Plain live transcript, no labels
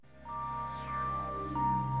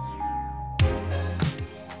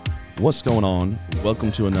What's going on?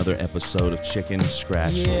 Welcome to another episode of Chicken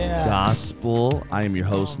Scratch Gospel. I am your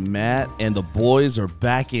host, Matt, and the boys are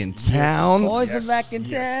back in town. Boys are back in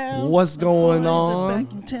town. What's going on?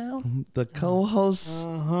 Back in town. The co-hosts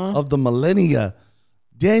of the Millennia,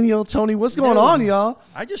 Daniel, Tony. What's going on, y'all?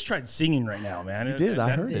 I just tried singing right now, man. You did. I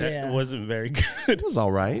heard it. It wasn't very good. It was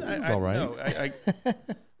all right. It was all right. No,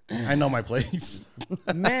 I know my place.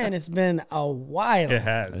 Man, it's been a while. It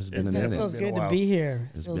has. It's been a minute. It feels good to be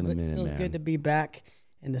here. It's been a minute, feels man. good to be back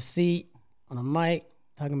in the seat on a mic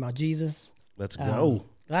talking about Jesus. Let's go.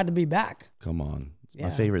 Glad to be back. Come on. It's my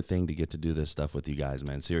favorite thing to get to do this stuff with you guys,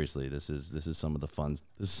 man. Seriously, this is some of the fun.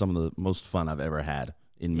 This is some of the most fun I've ever had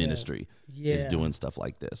in ministry. Is doing stuff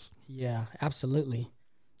like this. Yeah, absolutely.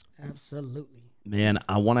 Absolutely. Man,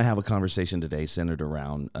 I want to have a conversation today centered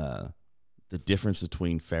around the difference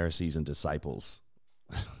between Pharisees and disciples,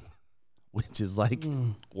 which is like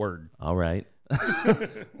Word. all right.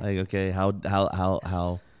 Like, okay, how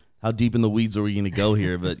deep in the weeds are we going to go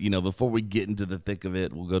here? But before we get into the thick of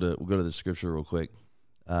it, we'll go to the scripture real quick.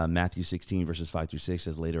 Matthew 16 verses 5-6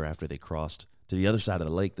 says, later after they crossed to the other side of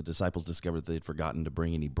the lake, the disciples discovered that they'd forgotten to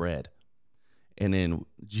bring any bread. And then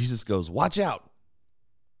Jesus goes, watch out.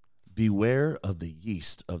 Beware of the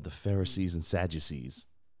yeast of the Pharisees and Sadducees.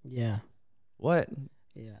 Yeah. What?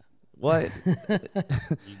 Yeah. What?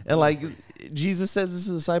 And like Jesus says this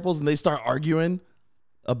to the disciples, and they start arguing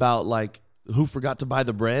about like who forgot to buy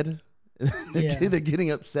the bread. They're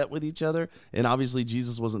getting upset with each other. And obviously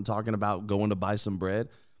Jesus wasn't talking about going to buy some bread.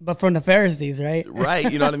 But from the Pharisees, right?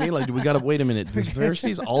 Right. You know what I mean? Like, we got to wait a minute. Does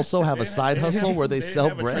Pharisees also have a side hustle where they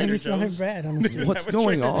sell bread? Maybe selling bread on the street. What's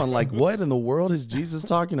going on? Like, what in the world is Jesus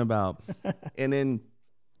talking about? And then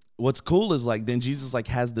what's cool is like, then Jesus like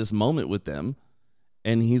has this moment with them,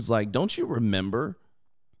 and he's like, don't you remember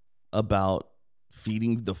about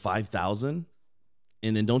feeding the 5,000?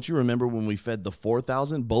 And then don't you remember when we fed the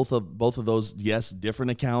 4,000? Both of those, yes,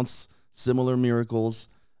 different accounts, similar miracles,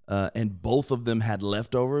 and both of them had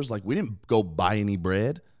leftovers. Like, we didn't go buy any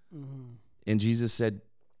bread. Mm-hmm. And Jesus said,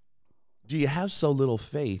 do you have so little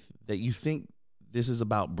faith that you think this is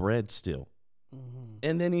about bread still? Mm-hmm.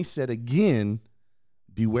 And then he said again,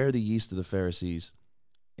 beware the yeast of the Pharisees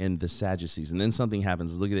and the Sadducees. And then something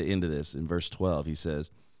happens. Look at the end of this. In verse 12, he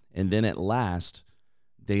says, and then at last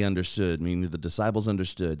they understood, meaning the disciples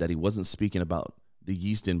understood that he wasn't speaking about the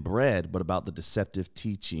yeast in bread, but about the deceptive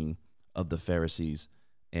teaching of the Pharisees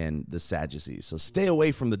and the Sadducees. So stay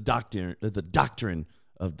away from the doctrine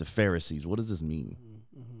of the Pharisees. What does this mean?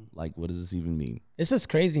 Mm-hmm. Like, what does this even mean? This is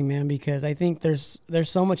crazy, man, because I think there's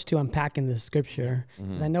so much to unpack in this scripture.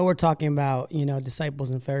 Mm-hmm. I know we're talking about, disciples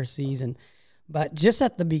and Pharisees, but just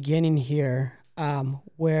at the beginning here,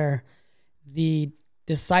 where the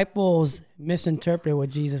disciples misinterpreted what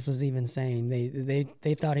Jesus was even saying.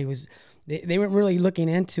 They thought he was, they weren't really looking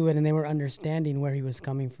into it, and they were understanding where he was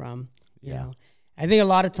coming from. You know, I think a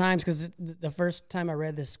lot of times, because the first time I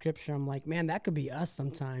read this scripture, I'm like, man, that could be us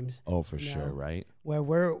sometimes. Oh, for sure, right? Where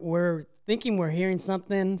we're thinking we're hearing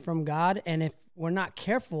something from God, and if we're not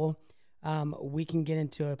careful, we can get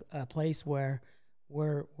into a place where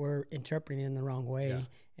we're interpreting it in the wrong way. Yeah.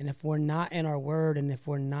 And if we're not in our word, and if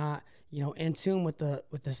we're not, in tune with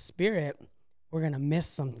the Spirit, we're gonna miss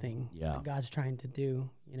something that God's trying to do.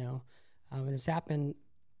 And it's happened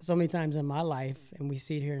so many times in my life, and we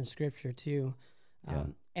see it here in Scripture too.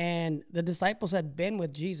 And the disciples had been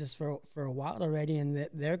with Jesus for a while already, and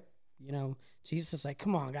they're, Jesus is like,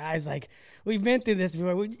 come on, guys, like, we've been through this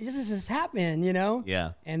before. This has happened,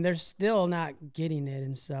 Yeah. And they're still not getting it,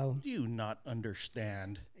 and so. Do you not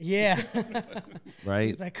understand? Yeah. Right.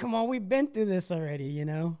 He's like, come on, we've been through this already,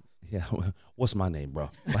 Yeah. What's my name,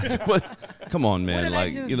 bro? Like, come on, man. What did I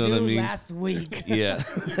just do what I mean? last week? Yeah.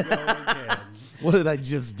 What did I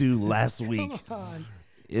just do last week? Come on.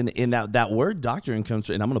 And that word doctrine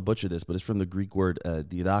comes, and I'm going to butcher this, but it's from the Greek word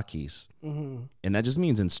didaches, and that just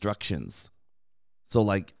means instructions. So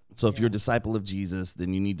if you're a disciple of Jesus,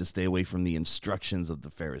 then you need to stay away from the instructions of the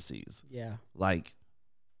Pharisees. Yeah. Like,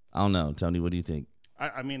 I don't know, Tony, what do you think?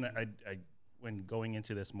 I mean, when going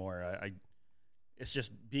into this more, it's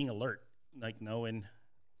just being alert, like knowing,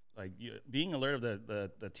 like being alert of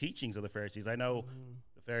the teachings of the Pharisees. I know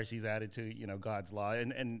the Pharisees added to God's law,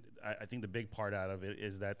 and I think the big part out of it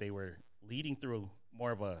is that they were leading through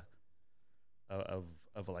more of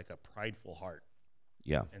like a prideful heart.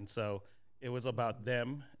 Yeah. And so it was about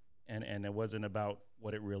them, and it wasn't about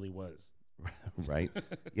what it really was. Right.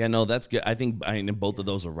 Yeah, no, that's good. I think both of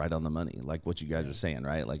those are right on the money, like what you guys are saying,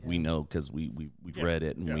 right? Like we know because we've read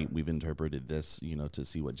it and we've interpreted this, to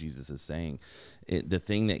see what Jesus is saying. The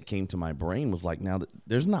thing that came to my brain was like, now that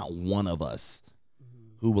there's not one of us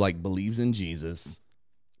who like believes in Jesus,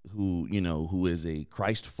 who, you know, who is a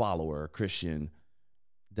Christ follower, a Christian,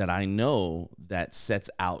 that I know that sets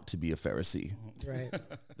out to be a Pharisee. Right.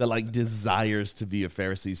 That like desires to be a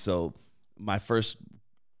Pharisee. So my first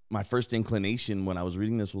inclination when I was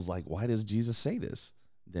reading this was like, why does Jesus say this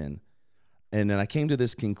then? And then I came to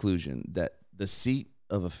this conclusion that the seat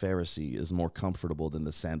of a Pharisee is more comfortable than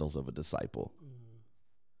the sandals of a disciple.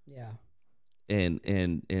 Yeah. And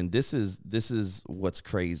this is what's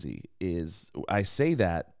crazy is I say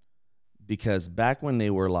that because back when they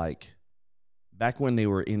were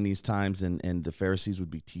in these times and the Pharisees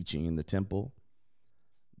would be teaching in the temple,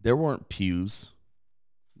 there weren't pews,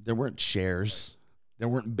 there weren't chairs, there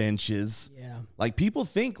weren't benches. Yeah. Like people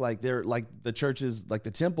think like they're like the churches, like the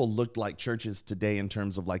temple looked like churches today in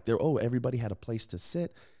terms of like everybody had a place to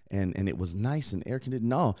sit and it was nice and air conditioned.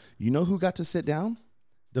 No, you know who got to sit down?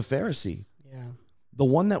 The Pharisee. Yeah. The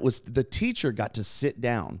one that was the teacher got to sit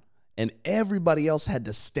down and everybody else had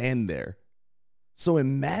to stand there. So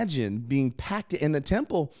imagine being packed in the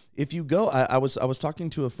temple. If you go, I was talking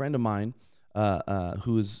to a friend of mine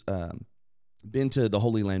who's been to the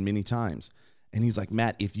Holy Land many times. And he's like,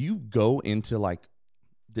 Matt, if you go into like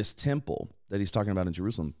this temple that he's talking about in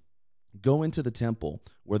Jerusalem, go into the temple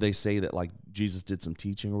where they say that like Jesus did some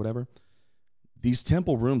teaching or whatever. These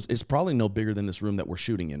temple rooms is probably no bigger than this room that we're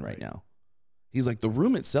shooting in right now. He's like, the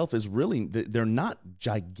room itself is really, they're not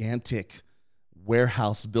gigantic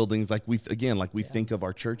warehouse buildings like we think of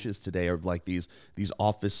our churches today, or like these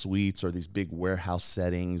office suites or these big warehouse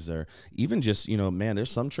settings, or even just, you know, man, there's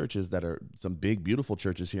some churches that are some big beautiful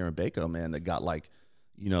churches here in Baco, man, that got like,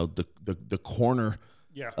 you know, the corner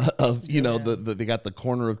of, you know, they got the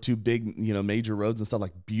corner of two big, you know, major roads and stuff,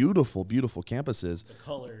 like beautiful campuses, the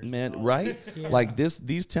colors, man, right? Like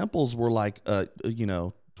these temples were like you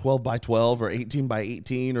know, 12 by 12 or 18 by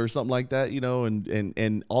 18 or something like that, you know,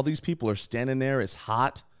 and all these people are standing there. It's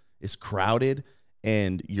hot, it's crowded,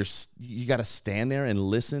 and you got to stand there and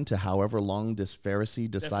listen to however long this Pharisee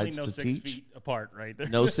decides to 6 teach. feet apart, right there.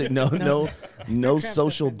 No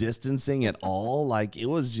social distancing at all. Like it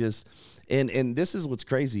was just, and this is what's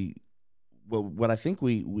crazy. What I think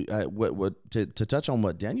to touch on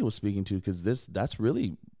what Daniel was speaking to, because that's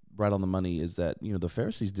really right on the money, is that, you know, the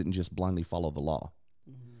Pharisees didn't just blindly follow the law.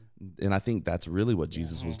 And I think that's really what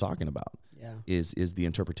Jesus was talking about. Yeah. Is the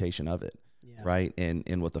interpretation of it. Yeah. Right.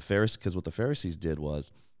 And what the Pharisees did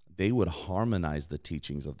was they would harmonize the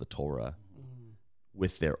teachings of the Torah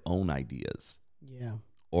with their own ideas. Yeah.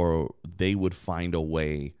 Or they would find a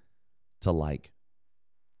way to like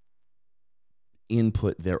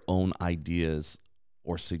input their own ideas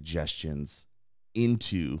or suggestions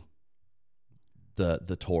into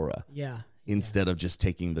the Torah. Yeah. Instead of just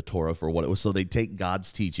taking the Torah for what it was. So they take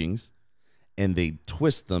God's teachings and they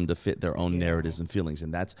twist them to fit their own narratives and feelings.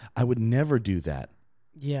 And I would never do that.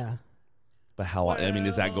 Yeah. But I mean,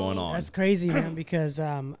 is that going on? That's crazy, man, because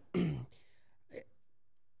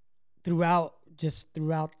throughout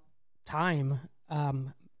time,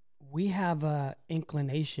 we have an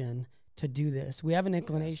inclination to do this. We have an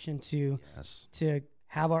inclination to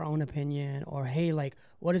have our own opinion, or, hey, like,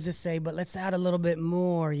 what does this say? But let's add a little bit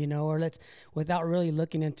more, you know, or without really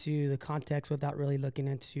looking into the context, without really looking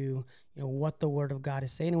into, you know, what the Word of God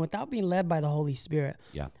is saying, and without being led by the Holy Spirit.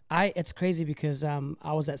 Yeah. It's crazy because I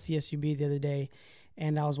was at CSUB the other day,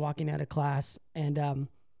 and I was walking out of class, and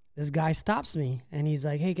this guy stops me, and he's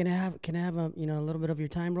like, hey, can I have a, you know, a little bit of your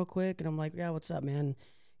time real quick? And I'm like, yeah, what's up, man?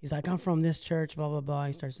 He's like, I'm from this church, blah, blah, blah.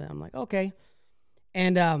 He starts saying, I'm like, okay.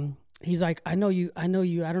 And he's like, I know you. I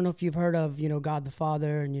don't know if you've heard of, you know, God the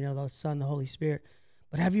Father and, you know, the Son, the Holy Spirit,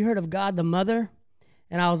 but have you heard of God the Mother?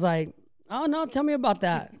 And I was like, oh no, tell me about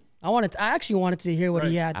that. I actually wanted to hear what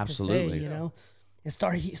he had to say, you know. And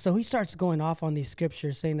so he starts going off on these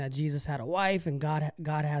scriptures saying that Jesus had a wife and God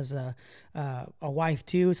has a wife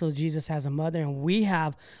too. So Jesus has a mother and we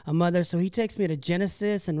have a mother. So he takes me to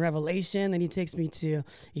Genesis and Revelation, and he takes me to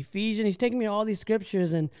Ephesians. He's taking me to all these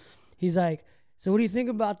scriptures, and he's like, so what do you think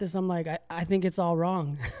about this? I'm like, I think it's all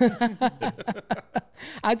wrong.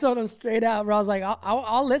 I told him straight out, bro. I was like,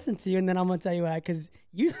 I'll listen to you, and then I'm going to tell you why, because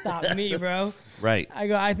you stopped me, bro. Right. I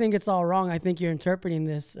go, I think it's all wrong. I think you're interpreting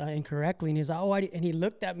this incorrectly. And he's like, oh, why? And he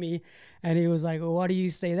looked at me, and he was like, well, why do you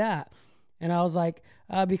say that? And I was like,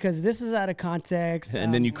 because this is out of context.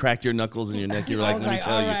 And then you cracked your knuckles in your neck. You were like, let me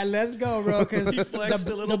tell you. All right, let's go, bro. Because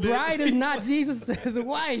the bride is not Jesus'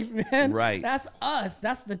 wife, man. Right. That's us.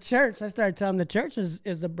 That's the church. I started telling him the church is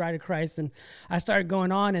the bride of Christ. And I started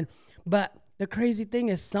going on. But the crazy thing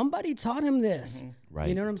is somebody taught him this. Mm-hmm. Right.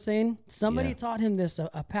 You know what I'm saying? Somebody taught him this,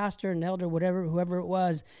 a pastor, an elder, whoever it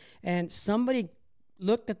was. And somebody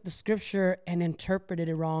looked at the scripture and interpreted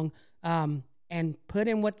it wrong, and put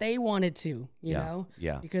in what they wanted to, you know?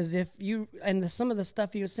 Yeah. Because if you, and some of the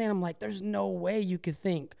stuff he was saying, I'm like, there's no way you could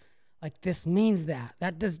think like this means that.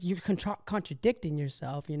 That does, you're contradicting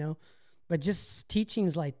yourself, you know? But just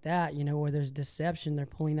teachings like that, you know, where there's deception, they're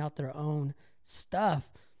pulling out their own stuff.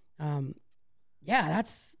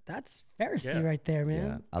 That's Pharisee right there, man.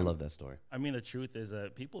 Yeah, I love that story. I mean, the truth is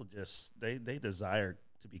that people just, they desire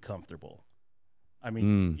to be comfortable. I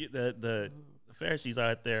mean, the Pharisees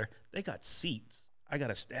out there, they got seats. I got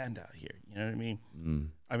to stand out here. You know what I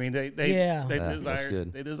mean? I mean, they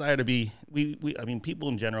desire to be, I mean, people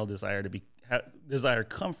in general desire to be, desire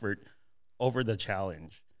comfort over the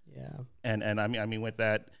challenge. Yeah. And I mean, with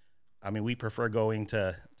that, I mean, we prefer going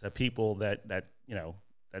to people that, you know,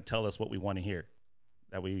 that tell us what we want to hear,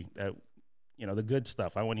 that you know, the good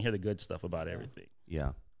stuff. I want to hear the good stuff about everything.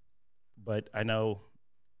 Yeah. But I know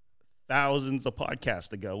thousands of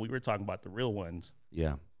podcasts ago, we were talking about the real ones.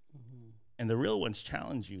 Yeah. And the real ones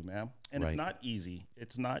challenge you, man. And Right. it's not easy.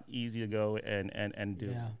 It's not easy to go and do.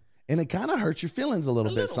 Yeah. And it kind of hurts your feelings a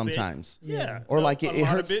little bit sometimes. Yeah. Or No, like it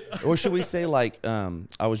hurts. bit. Or should we say like,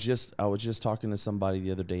 I was just talking to somebody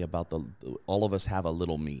the other day about all of us have a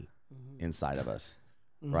little me inside of us.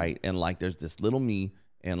 Right. And like, there's this little me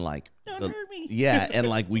and like, Don't hurt me. yeah. And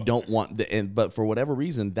like, we don't want but for whatever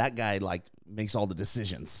reason, that guy like makes all the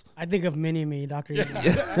decisions. I think of mini-me, Dr.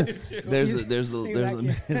 I do too. There's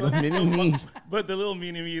a mini me. But the little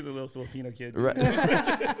mini me is a little Filipino kid. Right.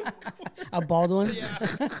 A bald one.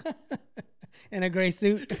 In a gray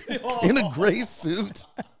suit. In a gray suit.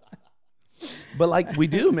 But like we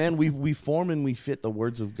do, man, we form and we fit the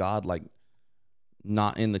words of God, like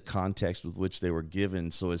not in the context with which they were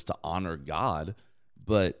given so as to honor God,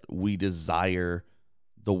 but we desire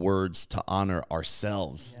the words to honor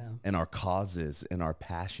ourselves and our causes and our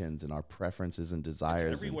passions and our preferences and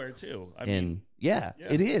desires. It's everywhere too. I And mean,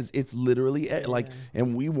 it is. It's literally like,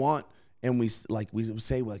 and we want, and we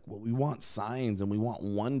say like, well, we want signs and we want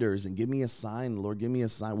wonders and give me a sign, Lord, give me a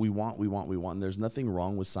sign. We want. And there's nothing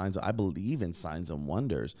wrong with signs. I believe in signs and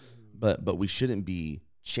wonders, but we shouldn't be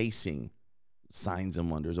chasing signs and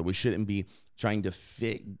wonders, or we shouldn't be trying to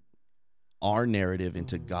fit our narrative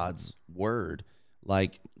into God's word.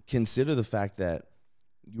 Like, consider the fact that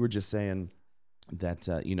you were just saying that,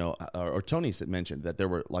 or Tony mentioned that there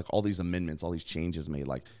were like all these amendments, all these changes made,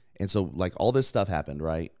 like, and so like all this stuff happened,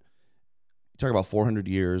 right? You talk about 400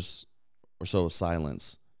 years or so of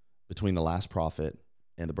silence between the last prophet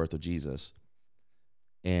and the birth of Jesus.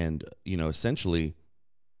 And, essentially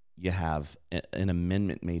you have an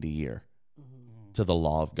amendment made a year to the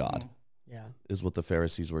law of God. Yeah. Is what the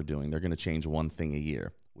Pharisees were doing. They're going to change one thing a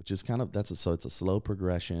year, which is kind of, so it's a slow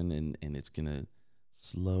progression, and it's going to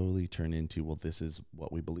slowly turn into, well, this is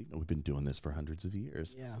what we believe. We've been doing this for hundreds of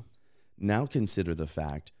years. Yeah. Now consider the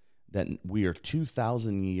fact that we are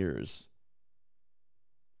 2,000 years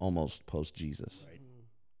almost post Jesus. Right.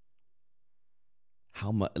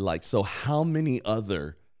 How many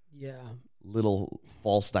other little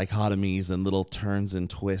false dichotomies and little turns and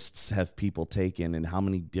twists have people taken, and how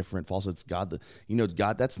many different falsehoods? God,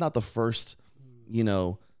 that's not the first,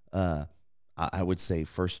 I would say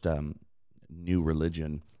first new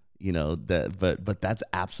religion, but that's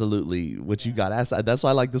absolutely what you got asked. That's why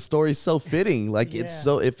I like the story so fitting. Like it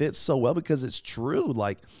fits so well because it's true.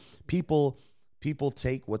 Like people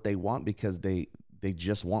take what they want because they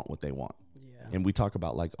just want what they want. Yeah. And we talk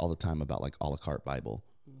about like all the time about like a la carte Bible.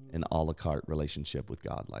 An a la carte relationship with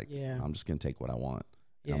God. Like, I'm just going to take what I want.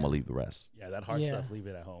 And I'm going to leave the rest. Yeah, that hard stuff, leave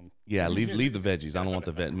it at home. Yeah, leave the veggies. I don't want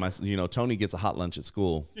the veg. Tony gets a hot lunch at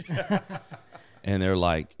school. And they're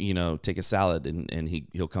like, take a salad. And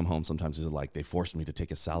he'll come home sometimes. He's like, they forced me to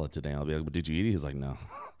take a salad today. I'll be like, but did you eat it? He's like, no.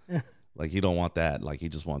 Like, he don't want that. Like, he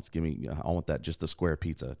just wants, I want that, just the square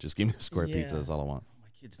pizza. Just give me the square pizza. That's all I want. My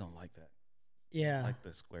kids don't like that. Yeah. I like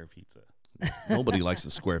the square pizza. Nobody likes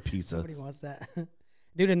the square pizza. Nobody wants that.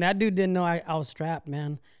 Dude, and that dude didn't know I was strapped,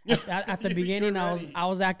 man. At the beginning, I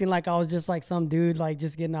was acting like I was just like some dude, like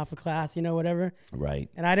just getting off of class, whatever. Right.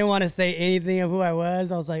 And I didn't want to say anything of who I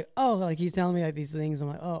was. I was like, oh, like he's telling me like these things. I'm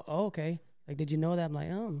like, oh, okay. Like, did you know that? I'm like,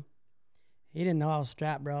 he didn't know I was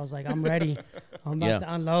strapped, bro. I was like, I'm ready. I'm about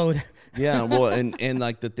to unload. Yeah. Well, and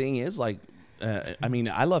like the thing is, like,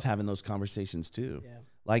 I love having those conversations too. Yeah.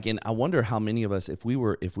 Like, and I wonder how many of us, if we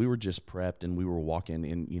were just prepped and we were walking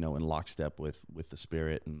in, in lockstep with the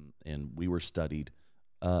Spirit, and we were studied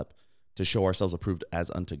up to show ourselves approved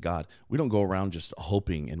as unto God, we don't go around just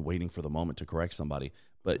hoping and waiting for the moment to correct somebody.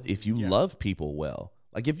 But if you love people well,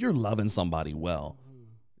 like if you're loving somebody well,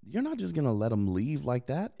 you're not just gonna let them leave like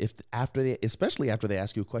that. Especially after they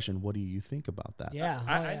ask you a question, what do you think about that? Yeah.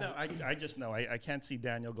 I know. I just know. I can't see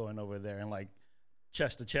Daniel going over there and like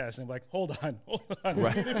chest to chest and like, hold on.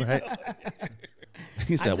 Right.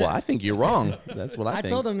 He said, well, I think you're wrong. That's what I think. I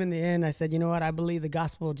told him in the end, I said, you know what? I believe the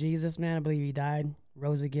gospel of Jesus, man. I believe he died,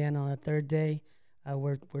 rose again on the third day.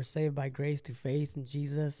 We're saved by grace through faith in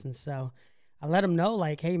Jesus. And so I let him know,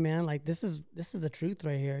 like, hey, man, like this is the truth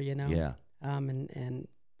right here, you know? Yeah. And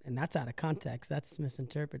that's out of context. That's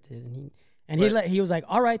misinterpreted. And he was like,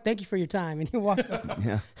 all right, thank you for your time. And he walked up.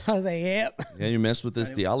 Yeah. I was like, yep. Yeah, you messed with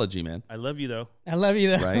this theology, man. I love you though. I love you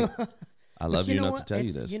though. Right. I love you not what? to tell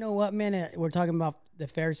you this. You know what, man? We're talking about the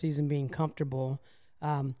Pharisees and being comfortable.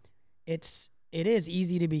 It is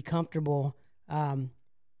easy to be comfortable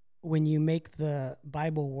when you make the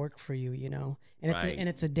Bible work for you, you know. And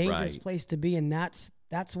it's a dangerous place to be, and that's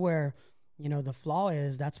where, you know, the flaw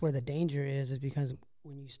is. That's where the danger is because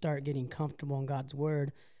when you start getting comfortable in God's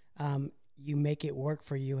word, you make it work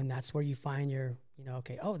for you, and that's where you find your, you know,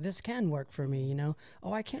 okay, oh, this can work for me, you know.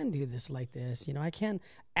 Oh, I can do this like this, you know. I can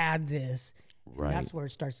add this. Right. And that's where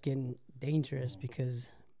it starts getting dangerous because.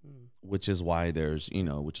 Which is why there's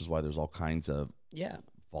all kinds of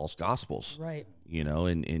false gospels, right? You know,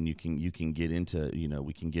 and you can get into, you know,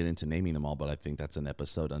 we can get into naming them all, but I think that's an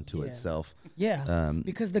episode unto itself. Yeah,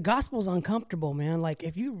 because the gospel's uncomfortable, man. Like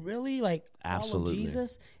if you really like follow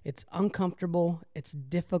Jesus, it's uncomfortable, it's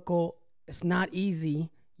difficult, it's not easy.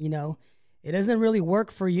 You know, it doesn't really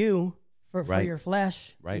work for you for your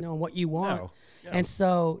flesh, you know, what you want. No. Yeah. And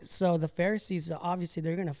so the Pharisees, obviously,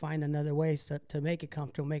 they're going to find another way to make it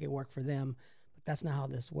comfortable, make it work for them. But that's not how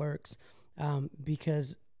this works,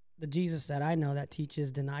 because the Jesus that I know that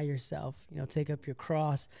teaches deny yourself, you know, take up your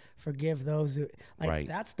cross, forgive those who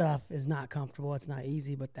that stuff is not comfortable. It's not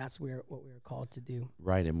easy, but that's what we're called to do.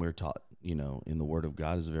 Right, and we're taught, you know, in the Word of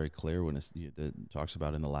God is very clear when it talks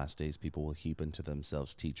about in the last days people will heap unto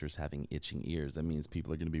themselves teachers having itching ears. That means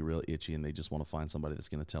people are going to be real itchy and they just want to find somebody that's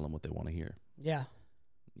going to tell them what they want to hear. Yeah,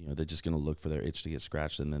 you know, they're just going to look for their itch to get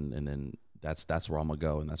scratched, and then that's where I'm gonna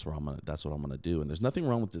go, and that's what I'm gonna do. And there's nothing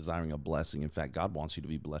wrong with desiring a blessing. In fact, God wants you to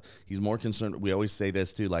be blessed. He's more concerned. We always say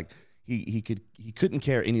this too, like he couldn't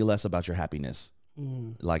care any less about your happiness.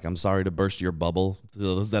 Like, I'm sorry to burst your bubble to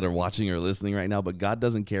those that are watching or listening right now, but God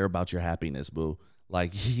doesn't care about your happiness, boo.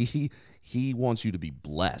 Like he wants you to be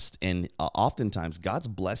blessed, and oftentimes God's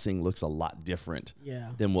blessing looks a lot different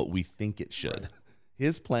than what we think it should. Right.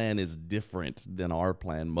 His plan is different than our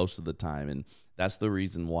plan most of the time, and that's the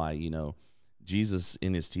reason why, you know, Jesus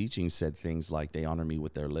in his teaching said things like, they honor me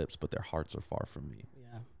with their lips, but their hearts are far from me.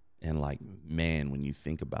 Yeah. And like, man, when you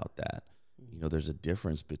think about that, you know, there's a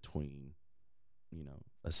difference between, you know,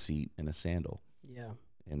 a seat and a sandal. Yeah.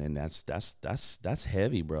 And then that's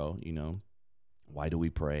heavy, bro. You know, why do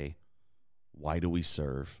we pray? Why do we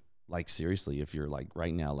serve? Like, seriously, if you're like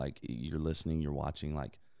right now, like you're listening, you're watching,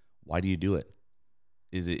 like, why do you do it?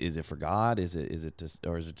 Is it for God? Is it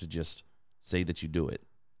to just say that you do it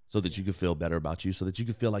so that you can feel better about you, so that you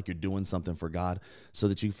can feel like you're doing something for God, so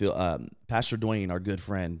that you feel, Pastor Dwayne, our good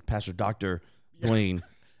friend, Pastor Dr. Dwayne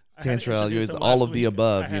Cantrell, it's all of the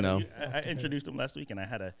above, you know. I introduced him last week, and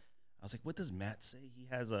I was like, what does Matt say? He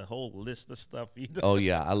has a whole list of stuff he does. Oh,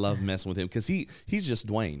 yeah, I love messing with him because he's just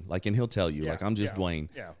Dwayne, like, and he'll tell you, like, I'm just Dwayne.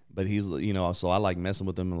 Yeah. But he's, you know, so I like messing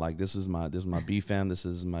with him, and like, this is my B-fam, this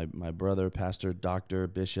is my brother, Pastor, Doctor,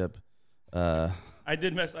 Bishop. I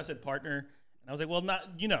did mess, I said partner. And I was like, well, not,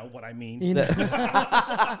 you know what I mean. You know.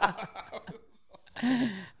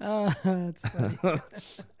 Oh, that's funny.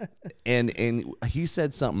 and he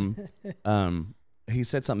said something. He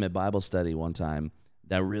said something at Bible study one time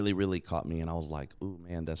that really, really caught me, and I was like, "Ooh,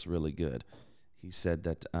 man, that's really good." He said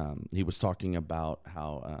that he was talking about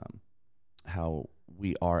how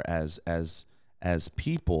we are as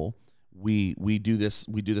people. We do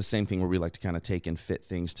the same thing where we like to kind of take and fit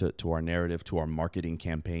things to our narrative, to our marketing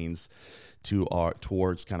campaigns,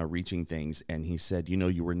 towards kind of reaching things. And he said, you know,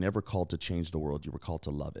 you were never called to change the world, you were called to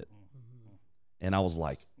love it. Mm-hmm. And I was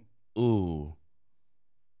like, ooh,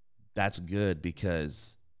 that's good,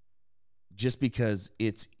 because just because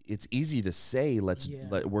it's easy to say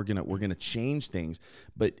we're gonna change things,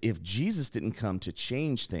 but if Jesus didn't come to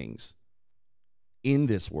change things in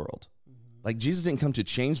this world, like, Jesus didn't come to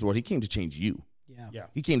change the world. He came to change you. Yeah.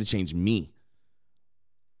 He came to change me.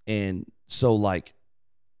 And so, like,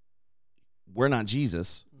 we're not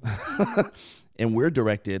Jesus. And we're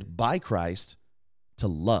directed by Christ to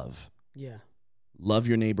love. Yeah. Love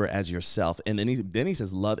your neighbor as yourself. And then he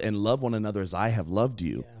says, love one another as I have loved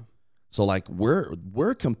you. Yeah. So, like,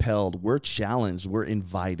 we're compelled, we're challenged, we're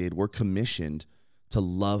invited, we're commissioned to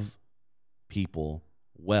love people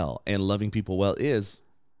well. And loving people well is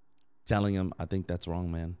telling them, I think that's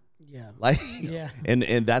wrong, man. Yeah. Like, Yeah.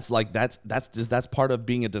 and that's part of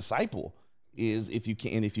being a disciple, is if you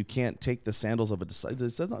can't take the sandals of a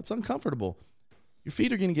disciple, it's uncomfortable. Your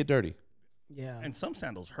feet are going to get dirty. Yeah. And some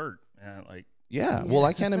sandals hurt, man. Like, Yeah. Well,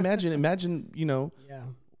 I can't imagine, Yeah.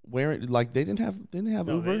 wearing, like, they didn't have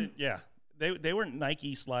no, Uber. they weren't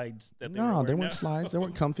Nike slides. That They weren't slides. They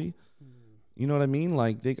weren't comfy. You know what I mean?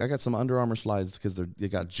 Like, I got some Under Armour slides because they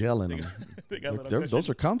got gel in them. Those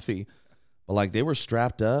are comfy. But like, they were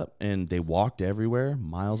strapped up and they walked everywhere,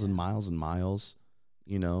 miles and miles and miles.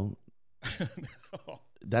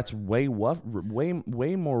 That's way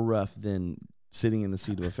more rough than sitting in the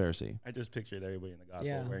seat of a Pharisee. I just pictured everybody in the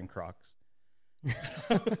gospel wearing Crocs.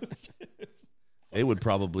 They would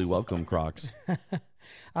probably welcome Crocs.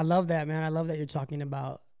 I love that, man. I love that you're talking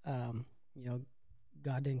about,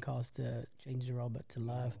 God didn't call us to change the world, but to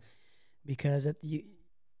love, because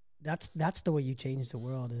that's the way you change the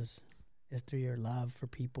world is through your love for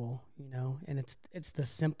people, and it's the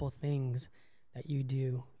simple things that you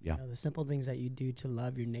do, the simple things that you do to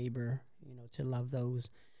love your neighbor, to love those,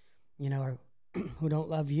 or who don't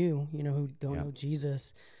love you, who don't know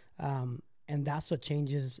Jesus. And that's what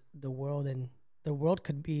changes the world. And the world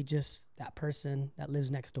could be just that person that lives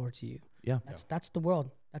next door to you. Yeah. That's the world.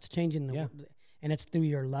 That's changing the world. And it's through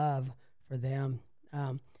your love for them.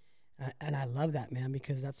 And I love that, man,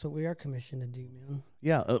 because that's what we are commissioned to do, man.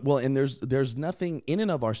 Yeah. Well, and there's nothing in and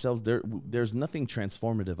of ourselves. There's nothing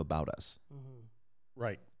transformative about us. Mm-hmm.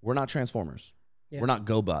 Right. We're not transformers. Yeah. We're not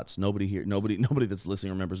GoBots. Nobody that's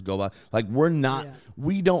listening remembers GoBot. Like, we're not. Yeah.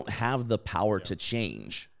 We don't have the power to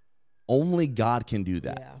change. Only God can do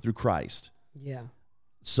that through Christ. Yeah.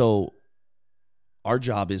 So our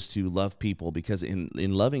job is to love people, because in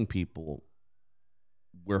loving people,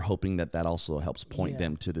 we're hoping that also helps point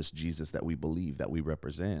them to this Jesus that we believe, that we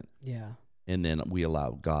represent. Yeah. And then we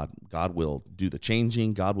allow God. God will do the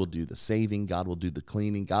changing. God will do the saving. God will do the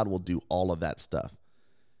cleaning. God will do all of that stuff.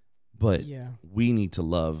 But we need to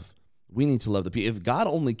love. We need to love the people. If God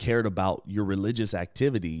only cared about your religious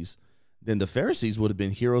activities, then the Pharisees would have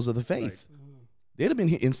been heroes of the faith. Right. They'd have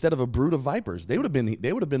been, instead of a brood of vipers, they would have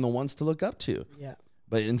been the ones to look up to. Yeah.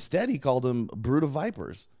 But instead, he called them a brood of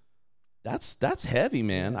vipers. That's heavy,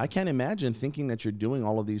 man. I can't imagine thinking that you're doing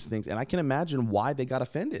all of these things, and I can imagine why they got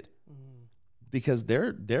offended, because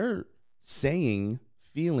they're saying,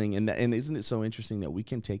 feeling, and isn't it so interesting that we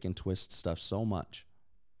can take and twist stuff so much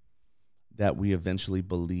that we eventually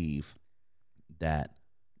believe that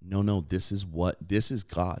no, this is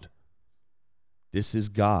God. This is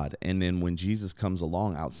God. And then when Jesus comes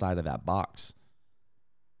along outside of that box,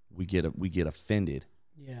 we get offended.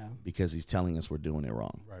 Yeah. Because he's telling us we're doing it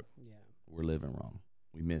wrong. Right. Yeah. We're living wrong.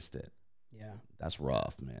 We missed it. Yeah. That's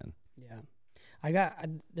rough, man. Yeah.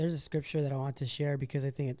 There's a scripture that I want to share, because I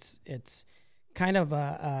think it's kind of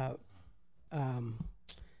I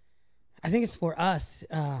think it's for us.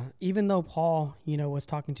 Even though Paul, was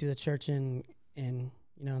talking to the church in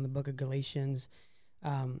the book of Galatians,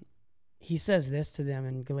 he says this to them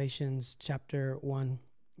in Galatians chapter 1,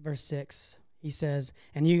 verse 6. He says,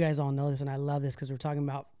 and you guys all know this, and I love this because we're talking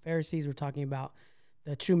about Pharisees. We're talking about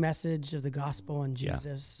the true message of the gospel and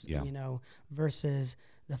Jesus, versus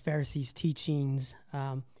the Pharisees' teachings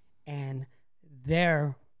and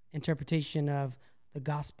their interpretation of the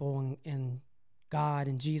gospel and God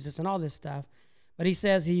and Jesus and all this stuff. But he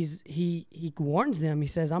says he warns them. He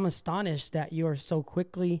says, I'm astonished that you are so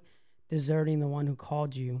quickly deserting the one who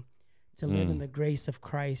called you to live in the grace of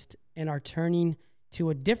Christ and are turning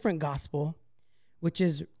to a different gospel, which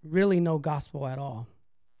is really no gospel at all.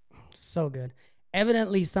 So good.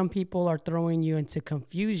 Evidently, some people are throwing you into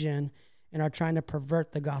confusion and are trying to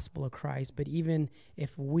pervert the gospel of Christ. But even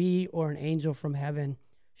if we or an angel from heaven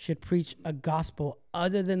should preach a gospel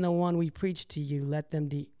other than the one we preach to you, let them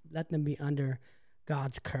be under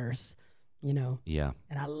God's curse. Yeah.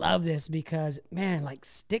 And I love this because, man, like,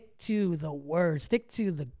 stick to the word, stick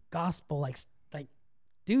to the gospel, like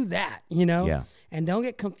do that, Yeah. And don't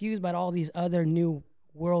get confused by all these other new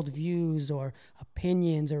worldviews or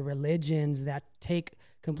opinions or religions that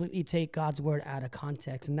completely take God's word out of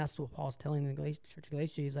context. And that's what Paul's telling the church of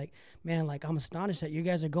Galatia. He's like, man, like, I'm astonished that you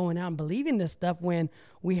guys are going out and believing this stuff when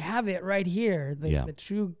we have it right here, the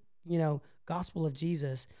true, gospel of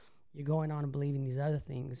Jesus. You're going on and believing these other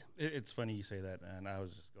things. It's funny you say that, man. I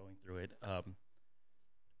was just going through it.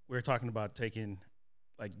 We were talking about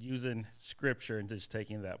using scripture and just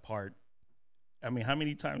taking that part. I mean, how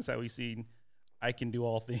many times have we seen, I can do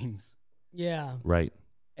all things? Yeah. Right.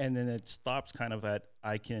 And then it stops kind of at,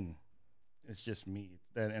 I can. It's just me.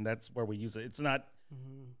 And that's where we use it. It's not,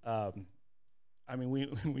 I I mean,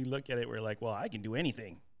 when we look at it, we're like, well, I can do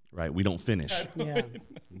anything. Right. We don't finish. Yeah.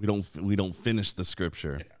 We don't finish the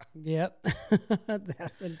scripture. Yep. That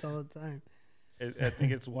happens all the time. I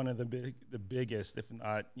think it's one of the biggest, if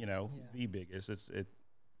not, the biggest.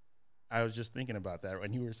 I was just thinking about that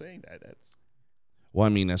when you were saying that. Well, I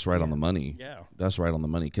mean, that's right on the money. Yeah. That's right on the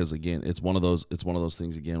money. Because again, it's one of those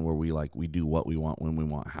things again where we do what we want, when we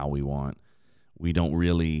want, how we want. We don't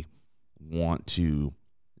really want to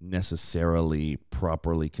necessarily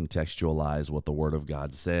properly contextualize what the Word of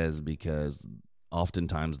God says, because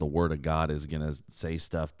oftentimes the Word of God is going to say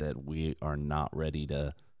stuff that we are not ready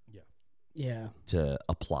to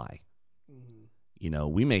apply. Mm-hmm.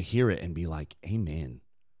 We may hear it and be like, amen.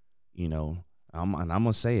 I'm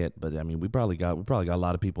gonna say it, but I mean, we probably got a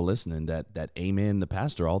lot of people listening that amen the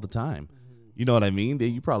pastor all the time. Mm-hmm. You know what I mean?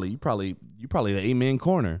 You probably the amen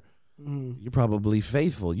corner. Mm-hmm. You're probably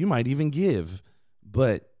faithful. You might even give,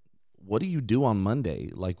 but what do you do on Monday?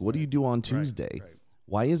 Like, what do you do on Tuesday? Right.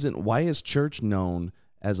 Why is church known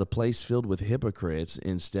as a place filled with hypocrites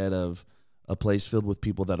instead of a place filled with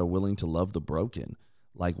people that are willing to love the broken?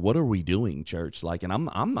 Like, what are we doing, church? Like, and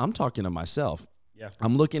I'm talking to myself. Yeah.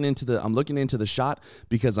 I'm looking into the shot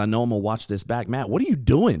because I know I'm gonna watch this back. Matt, what are you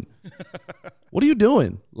doing? What are you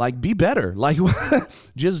doing? Like, be better. Like,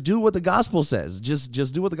 just do what the gospel says. Just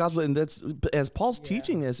do what the gospel. And that's as Paul's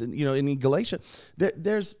teaching this, and in Galatia,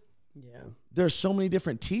 there's so many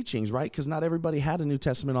different teachings, right? Because not everybody had a New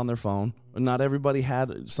Testament on their phone. Not everybody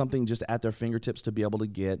had something just at their fingertips to be able to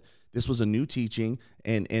get. This was a new teaching,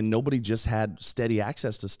 and nobody just had steady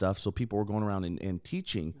access to stuff. So people were going around and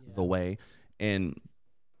teaching the way. And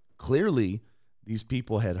clearly, these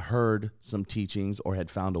people had heard some teachings or had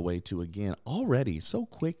found a way to, again, already so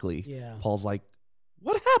quickly. Yeah. Paul's like,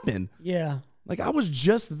 what happened? Yeah. Like, I was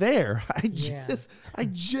just there. I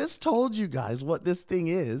just told you guys what this thing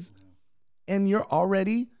is, and you're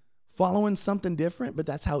already following something different. But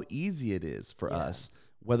that's how easy it is for us,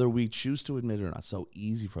 whether we choose to admit it or not. So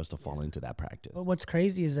easy for us to fall into that practice. But what's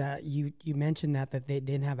crazy is that you mentioned that they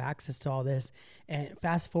didn't have access to all this, and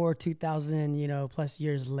fast forward 2,000 plus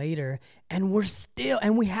years later, and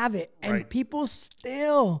we have it, and people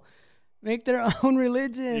still make their own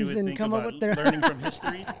religions and come up with their learning from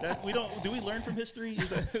history. Do we learn from history?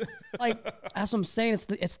 Like, that's what I'm saying.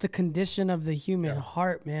 It's the condition of the human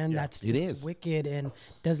heart, man. Yeah. That's just wicked and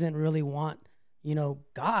doesn't really want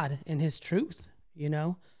God and His truth.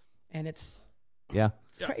 And it's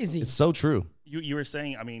crazy. It's so true. You were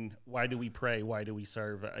saying, I mean, why do we pray? Why do we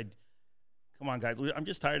serve? Come on, guys. I'm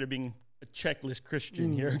just tired of being a checklist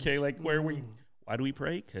Christian here. Okay, like why do we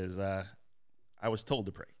pray? Because I was told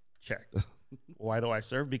to pray. Check. Why do I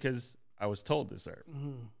serve? Because I was told to serve.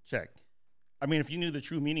 Mm-hmm. Check. I mean, if you knew the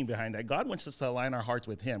true meaning behind that, God wants us to align our hearts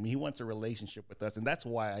with Him. He wants a relationship with us, and that's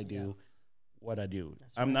why I do what I do.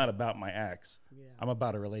 I'm not about my acts. Yeah. I'm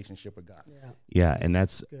about a relationship with God. Yeah, and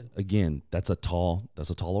that's again, that's a tall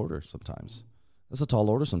order sometimes. That's a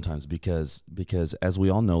tall order sometimes because as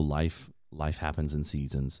we all know, life happens in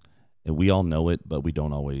seasons. And we all know it, but we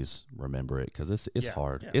don't always remember it because it's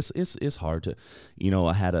hard. Yeah. It's hard to,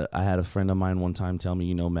 I had a friend of mine one time tell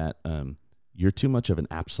me, Matt, you're too much of an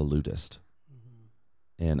absolutist.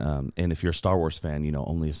 Mm-hmm. And if you're a Star Wars fan,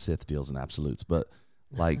 only a Sith deals in absolutes. But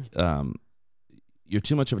like, you're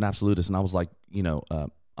too much of an absolutist. And I was like,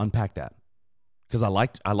 unpack that, because I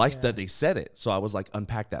liked that they said it. So I was like,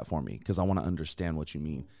 unpack that for me, because I want to understand what you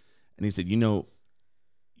mean. And he said,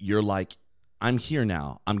 you're like, I'm here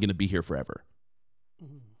now. I'm going to be here forever.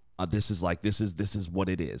 This is what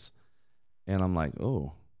it is. And I'm like,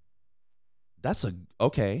 oh, that's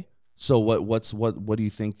okay. So what do you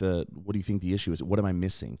think the issue is? What am I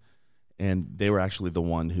missing? And they were actually the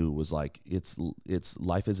one who was like, it's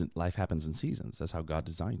life happens in seasons. That's how God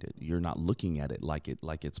designed it. You're not looking at it like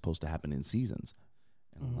it's supposed to happen in seasons.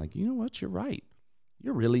 And I'm like, you know what? You're right.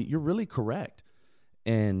 You're really correct.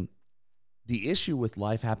 And the issue with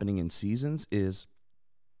life happening in seasons is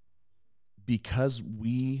because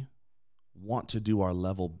we want to do our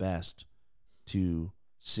level best to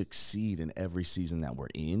succeed in every season that we're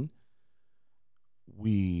in,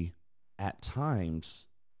 we at times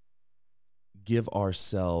give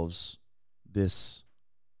ourselves this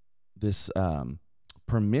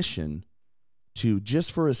permission to,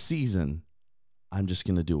 just for a season, I'm just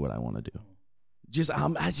going to do what I want to do.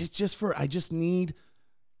 I just need,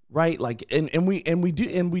 right? Like, and we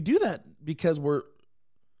do that because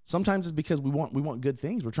sometimes it's because we want good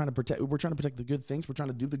things. We're trying to protect the good things. We're trying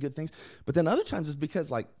to do the good things. But then other times it's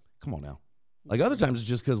because, like, come on now. Like, other times it's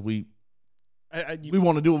just because we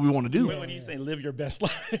want to do what we want to do. When you say live your best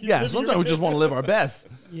life. Yeah, sometimes we just want to live our best.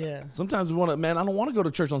 Yeah. Sometimes we want to, man, I don't want to go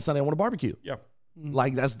to church on Sunday. I want to barbecue. Yeah.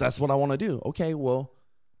 Like that's what I want to do. Okay, well,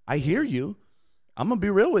 I hear you. I'm gonna be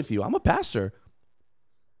real with you. I'm a pastor.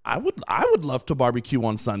 I would love to barbecue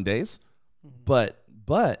on Sundays, but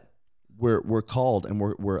we're called and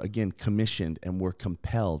we're again commissioned and we're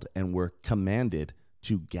compelled and we're commanded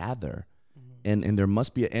to gather. And there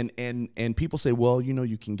must be and people say, well,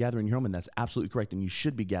 you can gather in your home, and that's absolutely correct, and you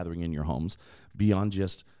should be gathering in your homes beyond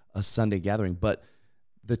just a Sunday gathering. But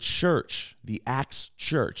the church, the Acts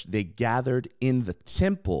church, they gathered in the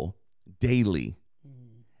temple daily,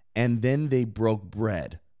 and then they broke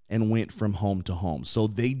bread and went from home to home. So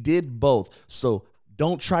they did both. So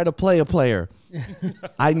don't try to play a player.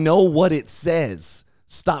 I know what it says.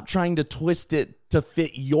 Stop trying to twist it to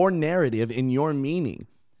fit your narrative and your meaning.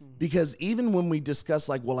 Because even when we discuss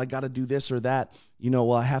like, well, I got to do this or that,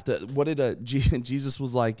 well, I have to, what did Jesus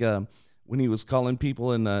was like when he was calling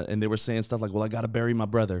people and they were saying stuff like, well, I got to bury my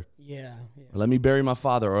brother. Yeah. Or let me bury my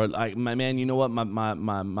father. Or like, my man, you know what?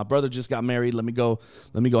 My brother just got married. Let me go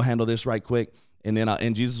handle this right quick. And then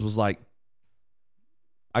and Jesus was like,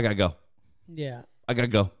 I got to go. Yeah. I got to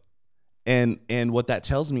go. And what that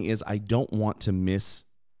tells me is I don't want to miss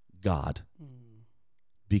God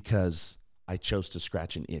because I chose to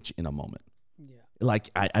scratch an itch in a moment. Yeah. Like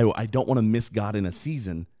I don't want to miss God in a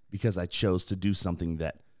season because I chose to do something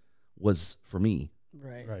that was for me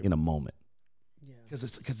right. in a moment. Yeah.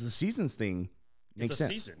 Because the seasons thing makes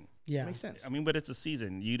sense. It's a season. Yeah. It makes sense. I mean, but it's a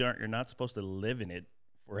season. You're not supposed to live in it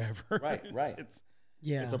forever. Right. It's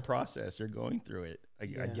a process. You're going through it. I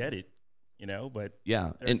get it, but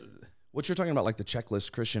yeah. And what you're talking about, like the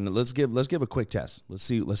checklist, Christian, let's give a quick test. Let's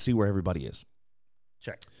see where everybody is.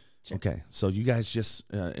 Check. Okay, so you guys just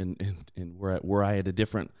we're at a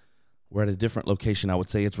different location. I would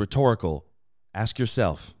say it's rhetorical. Ask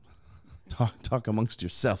yourself, talk amongst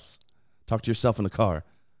yourselves, talk to yourself in the car.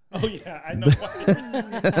 Oh yeah, I know.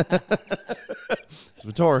 It's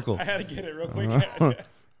rhetorical. I had to get it real quick.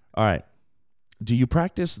 All right. Do you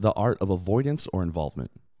practice the art of avoidance or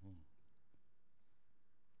involvement?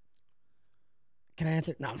 Can I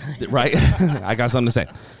answer? No. Right. I got something to say.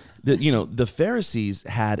 The Pharisees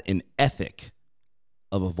had an ethic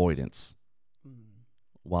of avoidance,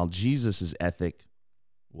 while Jesus' ethic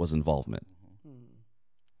was involvement,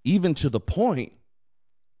 even to the point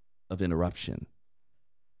of interruption.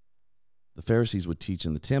 The Pharisees would teach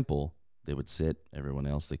in the temple. They would sit. Everyone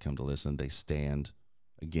else, they come to listen. They stand.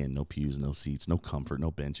 Again, no pews, no seats, no comfort,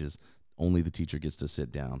 no benches. Only the teacher gets to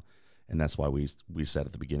sit down. And that's why we said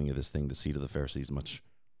at the beginning of this thing, the seat of the Pharisee is much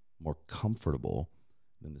more comfortable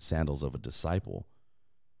than the sandals of a disciple.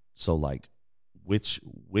 So like, which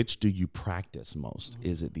do you practice most?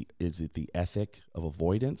 Is it the ethic of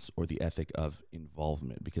avoidance or the ethic of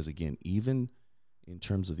involvement? Because again, even in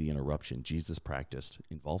terms of the interruption, Jesus practiced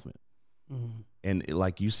involvement. And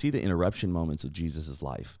like you see the interruption moments of Jesus's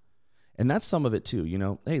life. And that's some of it too,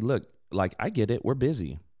 Hey, look, like I get it. We're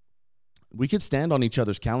busy. We could stand on each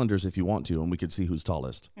other's calendars if you want to, and we could see who's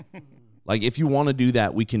tallest. Like if you want to do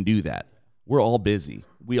that, we can do that. We're all busy.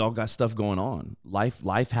 We all got stuff going on.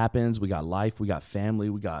 Life happens. We got life. We got family.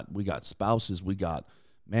 We got spouses. We got,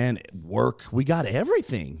 work. We got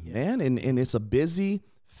everything, man. And it's a busy,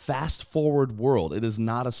 fast forward world. It is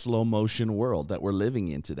not a slow motion world that we're living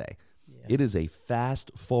in today. Yeah. It is a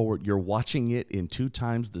fast forward. You're watching it in 2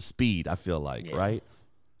 times the speed, I feel like, right?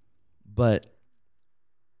 But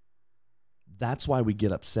that's why we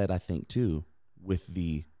get upset, I think, too, with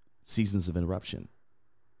the seasons of interruption.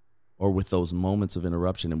 Or with those moments of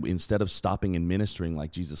interruption, and instead of stopping and ministering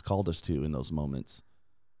like Jesus called us to in those moments,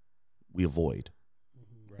 we avoid.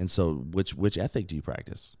 Right. And so, which ethic do you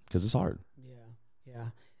practice? Because it's hard. Yeah.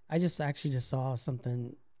 I just saw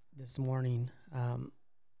something this morning on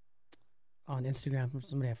Instagram from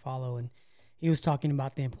somebody I follow, and he was talking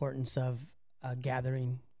about the importance of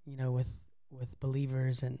gathering, with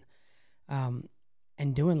believers and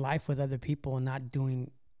doing life with other people and not doing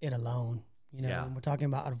it alone. When we're talking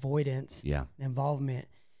about avoidance, and involvement.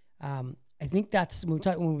 I think that's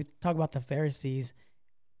when we talk about the Pharisees,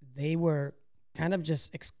 they were kind of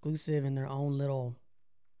just exclusive in their own little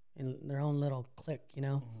clique,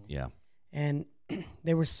 Yeah. And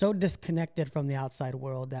they were so disconnected from the outside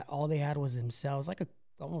world that all they had was themselves, it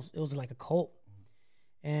was like a cult.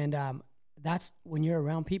 And that's when you're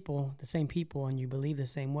around people, the same people, and you believe the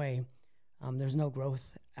same way. There's no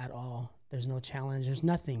growth at all. There's no challenge. There's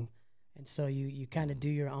nothing. And so you kind of do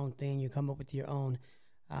your own thing. You come up with your own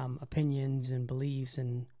opinions and beliefs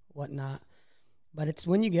and whatnot. But it's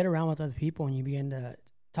when you get around with other people and you begin to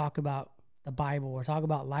talk about the Bible or talk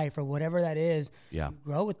about life or whatever that is, you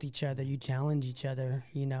grow with each other. You challenge each other.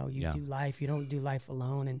 You do life. You don't do life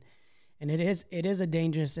alone. And it is a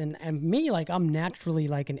dangerous, and me, like, I'm naturally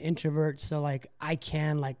like an introvert. So like I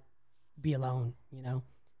can like be alone, you know,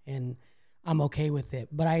 and I'm okay with it.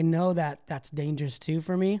 But I know that that's dangerous too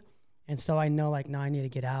for me. And so I know, like, no, I need to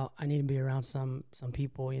get out. I need to be around some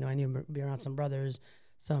people, you know, I need to be around some brothers,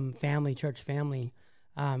 some family, church family,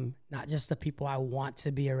 not just the people I want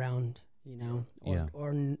to be around, you know,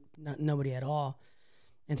 or not nobody at all.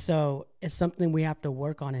 And so it's something we have to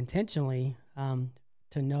work on intentionally,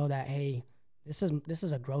 to know that, hey, this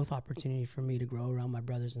is a growth opportunity for me to grow around my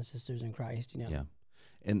brothers and sisters in Christ, you know? Yeah.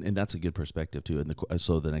 And that's a good perspective too. And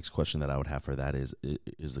so the next question that I would have for that is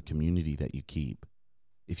the community that you keep.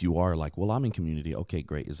 If you are like, well, I'm in community, okay,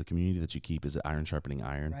 great. Is the community that you keep, is it iron sharpening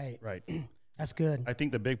iron? Right. That's good. I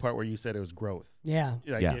think the big part where you said it was growth. Yeah.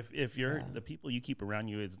 Like if you're the people you keep around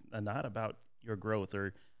you is not about your growth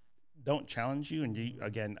or don't challenge you. And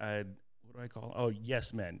again, what do I call? Oh,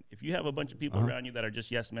 yes men. If you have a bunch of people around you that are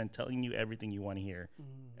just yes men, telling you everything you want to hear,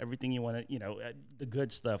 everything you want to, you know, the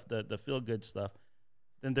good stuff, the feel good stuff,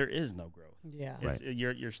 then there is no growth. Yeah.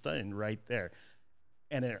 You're studying right there,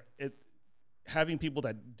 and it having people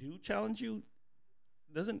that do challenge you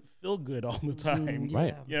doesn't feel good all the time.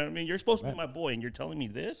 Right. You know what I mean? You're supposed to be my boy, and you're telling me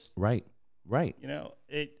this. Right. You know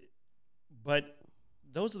but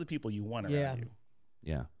those are the people you want around you.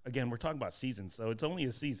 Yeah. Again, we're talking about seasons, so it's only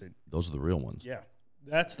a season. Those are the real ones. Yeah.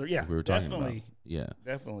 That's the we were talking definitely about. Yeah.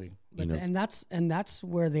 Definitely. But and that's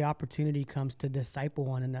where the opportunity comes to disciple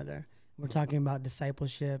one another. We're talking about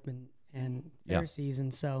discipleship and Pharisees,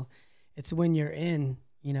 and so it's when you're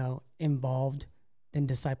involved, then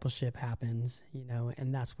discipleship happens, you know,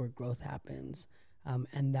 and that's where growth happens,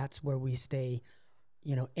 and that's where we stay,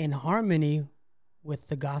 you know, in harmony with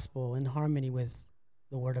the gospel, in harmony with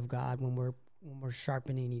the Word of God when we're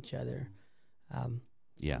sharpening each other.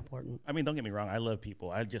 It's important. I mean, don't get me wrong. I love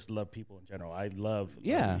people. I just love people in general. I love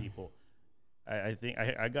people. I think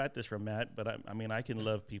I got this from Matt, but I mean, I can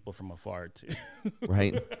love people from afar too.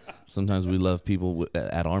 Right. Sometimes we love people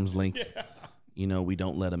at arm's length. Yeah. You know, we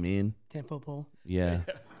don't let them in. 10-foot pole. Yeah.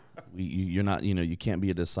 You're not, you know, you can't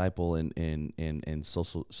be a disciple and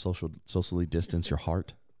socially distance your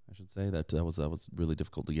heart. I should say that was really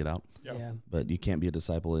difficult to get out. Yeah. But you can't be a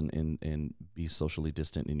disciple and be socially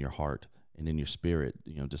distant in your heart and in your spirit.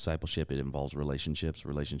 You know, discipleship, it involves relationships.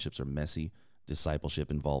 Relationships are messy.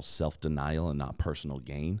 Discipleship involves self-denial and not personal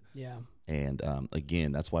gain. Yeah. And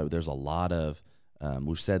again, that's why there's a lot of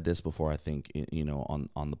we've said this before, I think, you know,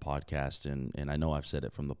 on the podcast, and I know I've said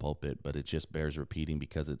it from the pulpit, but it just bears repeating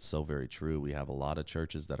because it's so very true. We have a lot of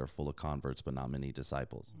churches that are full of converts, but not many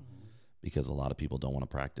disciples. Because a lot of people don't want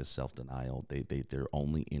to practice self-denial. They're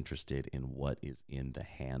only interested in what is in the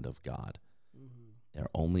hand of God.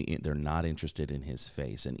 They're not interested in His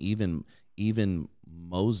face. And even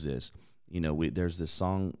Moses, you know, there's this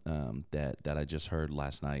song that I just heard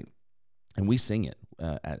last night, and we sing it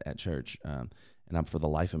at church. And I'm, for the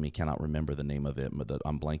life of me, cannot remember the name of it. But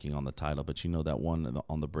I'm blanking on the title. But you know that one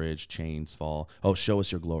on the bridge, chains fall. Oh, show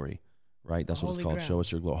us your glory. Right, that's what it's called. Ground. Show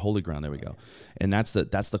us your glory, holy ground. There we go. And that's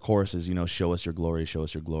the chorus is, you know, show us your glory,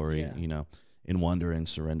 you know, in wonder and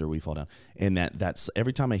surrender we fall down. And that's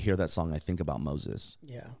every time I hear that song, I think about Moses.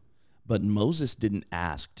 Yeah. But Moses didn't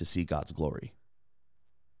ask to see God's glory.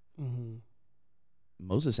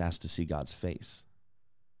 Moses asked to see God's face.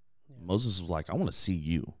 Yeah. Moses was like, I want to see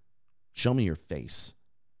you. Show me your face.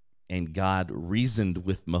 And God reasoned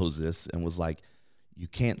with Moses and was like, you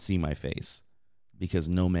can't see my face, because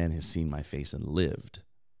no man has seen my face and lived.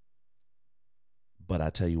 But I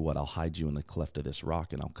tell you what, I'll hide you in the cleft of this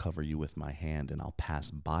rock, and I'll cover you with my hand, and I'll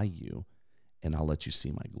pass by you, and I'll let you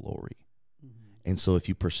see my glory. And so if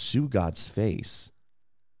you pursue God's face,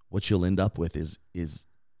 what you'll end up with is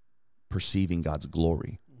perceiving God's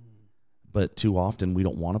glory. But too often we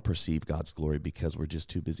don't want to perceive God's glory because we're just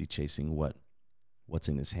too busy chasing what's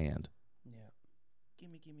in His hand. Yeah.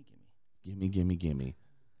 Gimme.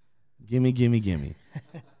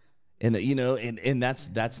 And you know, and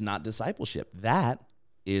that's not discipleship. That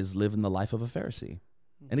is living the life of a Pharisee.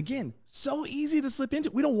 And again, so easy to slip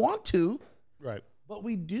into. We don't want to, right? But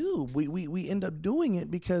we do. We end up doing it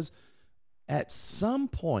because at some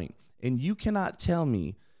point, and you cannot tell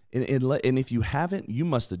me, and if you haven't, you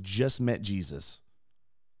must have just met Jesus.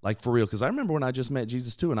 Like, for real, because I remember when I just met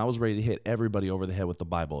Jesus too, and I was ready to hit everybody over the head with the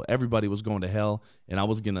Bible. Everybody was going to hell, and I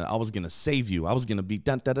was gonna save you. I was gonna be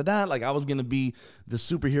like I was gonna be the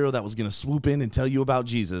superhero that was gonna swoop in and tell you about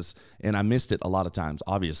Jesus. And I missed it a lot of times,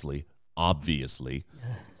 obviously.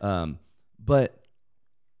 But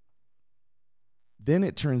then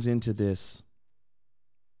it turns into this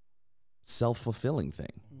self-fulfilling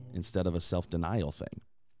thing instead of a self-denial thing.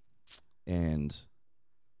 And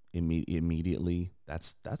immediately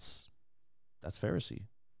that's Pharisee.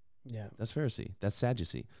 Yeah. That's Pharisee. That's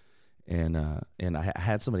Sadducee. And I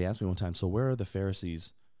had somebody ask me one time, so where are the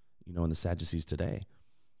Pharisees, and the Sadducees today?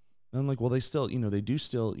 And I'm like, well, they still, they do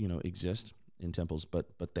still, exist in temples,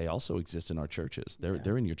 but they also exist in our churches.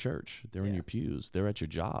 They're in your church. They're in your pews. They're at your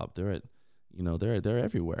job. They're at, they're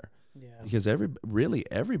everywhere. Yeah. Because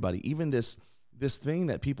everybody, even this thing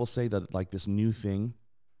that people say that like this new thing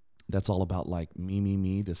that's all about like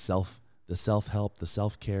me, the self-help, the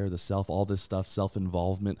self-care, all this stuff,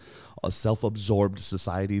 self-involvement, a self-absorbed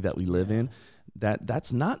society that we live in,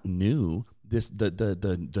 that's not new.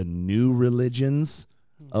 The new religions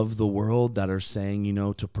of the world that are saying,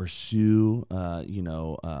 to pursue,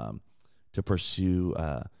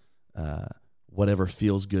 whatever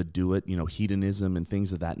feels good, do it, hedonism and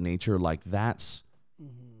things of that nature. Like that's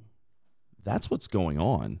what's going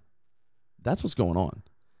on. That's what's going on.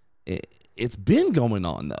 It's been going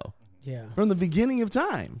on though. Yeah. From the beginning of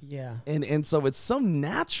time. Yeah. And so it's so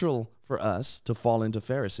natural for us to fall into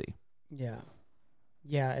Pharisee. Yeah.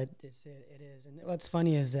 Yeah, it is. And what's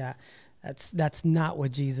funny is that that's not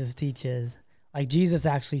what Jesus teaches. Like Jesus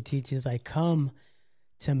actually teaches, like, come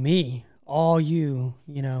to me, all you,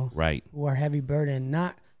 right, who are heavy burdened,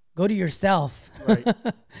 not go to yourself. Right.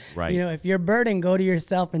 Right. If you're burdened, go to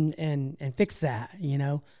yourself and fix that,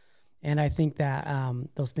 And I think that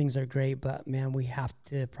those things are great, but man, we have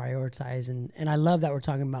to prioritize. And I love that we're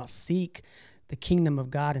talking about seek the kingdom of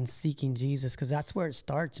God and seeking Jesus, because that's where it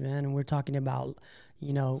starts, man. And we're talking about,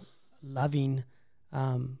 loving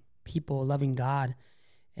people, loving God.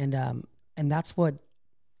 And that's what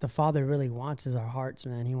the Father really wants is our hearts,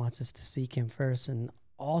 man. He wants us to seek him first, and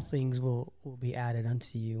all things will be added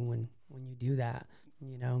unto you when you do that,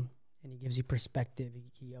 And he gives you perspective.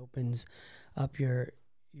 He opens up your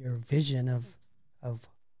vision of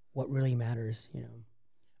what really matters,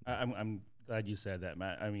 I'm glad you said that,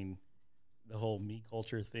 Matt. I mean, the whole me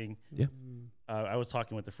culture thing. Yeah. I was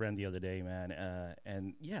talking with a friend the other day, man,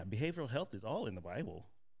 and behavioral health is all in the Bible,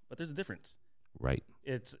 but there's a difference. Right.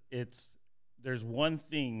 There's one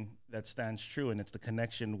thing that stands true, and it's the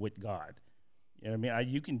connection with God. You know what I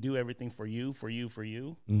mean? You can do everything for you.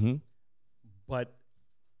 Mm-hmm. But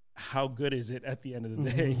how good is it at the end of the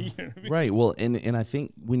day? You know what I mean? Right. Well, and I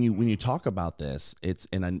think when you talk about this,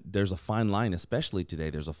 there's a fine line, especially today.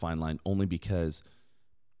 There's a fine line only because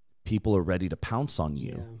people are ready to pounce on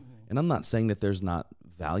you. Yeah. And I'm not saying that there's not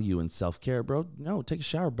value in self-care, bro. No, take a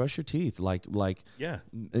shower, brush your teeth, meditate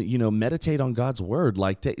on God's word,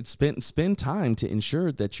 spend time to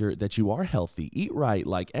ensure that you are healthy, eat right,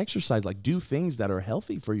 like exercise, like do things that are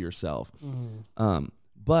healthy for yourself. Mm-hmm.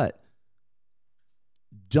 But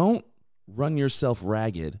don't run yourself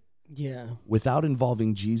ragged without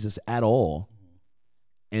involving Jesus at all,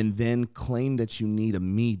 and then claim that you need a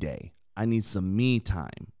me day. I need some me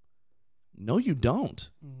time. No, you don't.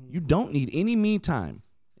 Mm-hmm. You don't need any me time.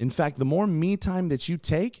 In fact, the more me time that you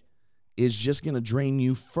take is just going to drain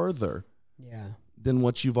you further than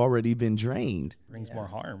what you've already been drained. Brings more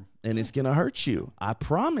harm. And it's going to hurt you. I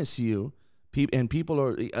promise you. And people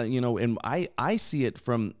are, and I see it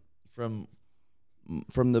from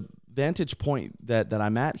the vantage point that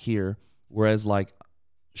I'm at here, whereas like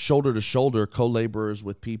shoulder to shoulder co-laborers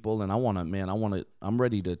with people, and I'm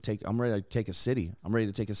ready to take a city. I'm ready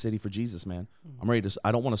to take a city for Jesus, man. Mm-hmm.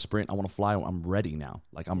 I don't want to sprint. I want to fly. I'm ready now.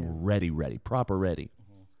 Like I'm ready, proper ready.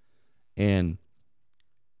 Mm-hmm. And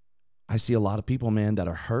I see a lot of people, man, that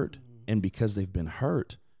are hurt. Mm-hmm. And because they've been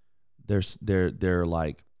hurt, they're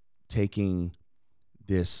like taking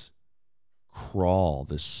this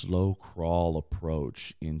slow crawl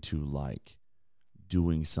approach into like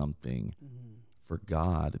doing something for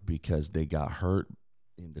God because they got hurt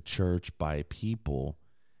in the church by people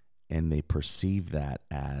and they perceive that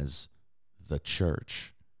as the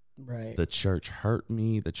church. Right. The church hurt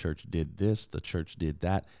me. The church did this. The church did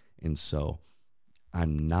that. And so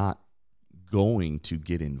I'm not going to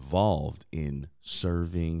get involved in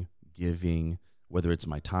serving, giving, whether it's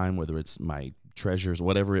my time, whether it's my treasures,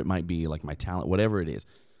 whatever it might be, like my talent, whatever it is.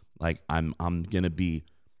 Like I'm going to be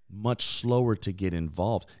much slower to get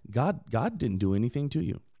involved. God didn't do anything to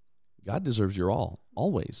you. God deserves your all,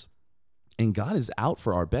 always. And God is out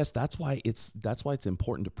for our best. That's why it's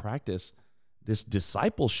important to practice this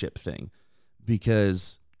discipleship thing,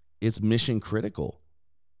 because it's mission critical.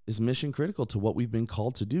 It's mission critical to what we've been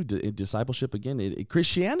called to do. Discipleship, again,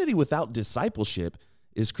 Christianity without discipleship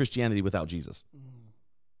is Christianity without Jesus.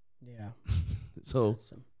 Yeah. So,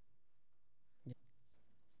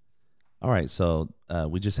 all right. So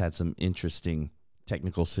we just had some interesting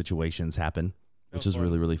technical situations happen, which is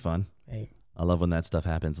really, really fun. Hey. I love when that stuff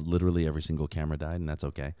happens. Literally every single camera died, and that's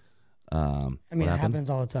okay. I mean, it happens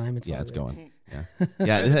all the time. It's all it's good. going.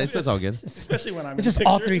 Yeah, it's all good. Especially when I'm It's in just the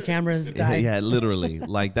all picture. 3 cameras died. Yeah, literally.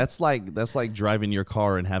 Like that's like driving your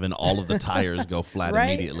car and having all of the tires go flat Right?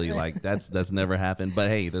 immediately. Like that's never happened. But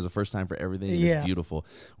hey, there's a first time for everything. And Yeah. It's beautiful.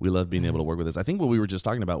 We love being able to work with this. I think what we were just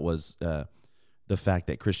talking about was the fact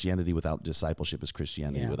that Christianity without discipleship is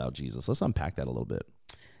Christianity without Jesus. Let's unpack that a little bit.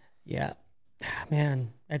 Yeah,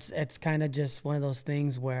 man, it's kind of just one of those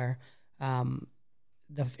things where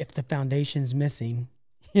if the foundation's missing,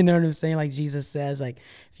 you know what I'm saying? Like Jesus says, like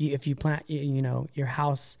if you plant your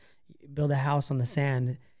house, build a house on the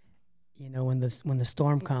sand, when the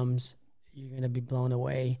storm comes, you're gonna be blown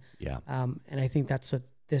away. Yeah. And I think that's what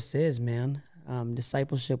this is, man.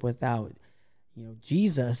 Discipleship without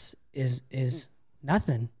Jesus is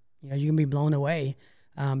nothing. You're gonna be blown away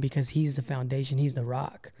because he's the foundation, he's the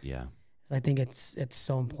rock. Yeah. So I think it's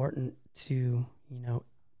so important to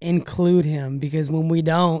include him, because when we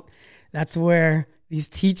don't, that's where these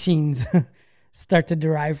teachings start to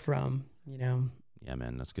derive from. Yeah,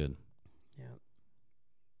 man, that's good. Yeah.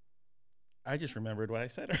 I just remembered what I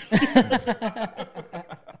said.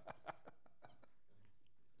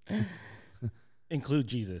 Include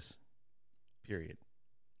Jesus. Period.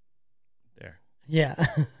 There. Yeah.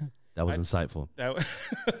 That was insightful. That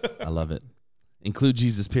I love it. Include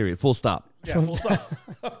Jesus, period. Full stop. yeah, full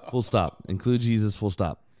stop. Full stop. Include Jesus, full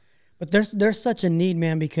stop. But there's such a need,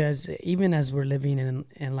 man, because even as we're living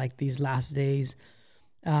in like these last days,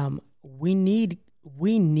 we need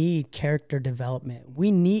character development. We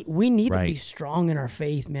need to be strong in our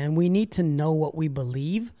faith, man. We need to know what we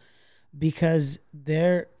believe, because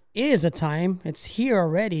there is a time, it's here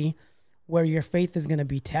already, where your faith is going to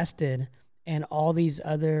be tested, and all these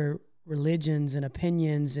other religions and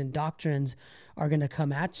opinions and doctrines are going to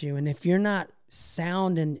come at you. And if you're not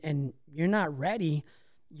sound and you're not ready,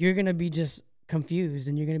 you're going to be just confused,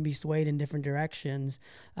 and you're going to be swayed in different directions.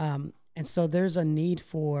 And so there's a need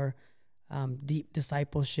for deep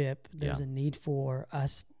discipleship. There's a need for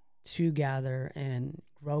us to gather and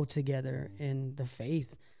grow together in the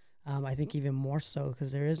faith. I think even more so,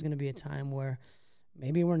 because there is going to be a time where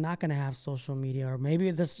maybe we're not going to have social media, or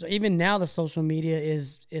maybe even now the social media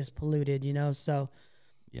is polluted, So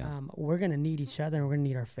we're going to need each other, and we're going to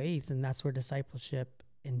need our faith, and that's where discipleship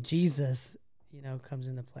in Jesus comes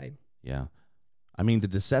into play. Yeah. I mean, the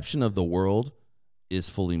deception of the world is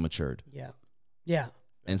fully matured. Yeah. Yeah.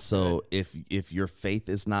 And so if your faith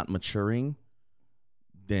is not maturing,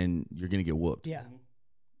 then you're going to get whooped. Yeah.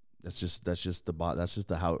 That's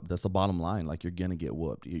the bottom line. Like, you're going to get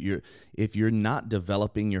whooped. If you're not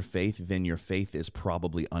developing your faith, then your faith is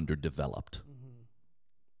probably underdeveloped.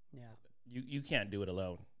 Mm-hmm. Yeah. You can't do it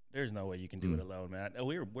alone. There's no way you can do it alone, man.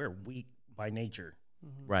 We're weak by nature.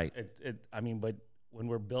 Mm-hmm. Right. But when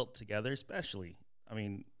we're built together, especially,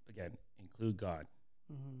 again, include God.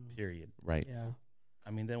 Mm-hmm. Period. Right. Yeah.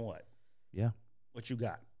 Then what? Yeah. What you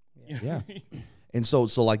got? Yeah. And so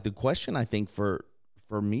like the question, I think for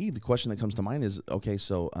me, the question that comes to mind is, okay,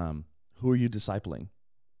 so who are you discipling?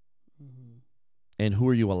 Mm-hmm. And who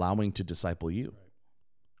are you allowing to disciple you?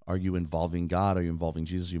 Right. Are you involving God? Are you involving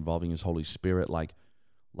Jesus? Are you involving his Holy Spirit?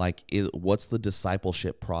 What's the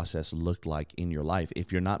discipleship process look like in your life?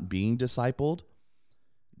 If you're not being discipled,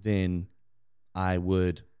 then I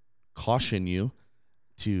would caution you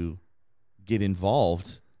to get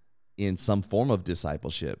involved in some form of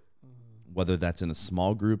discipleship, whether that's in a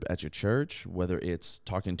small group at your church, whether it's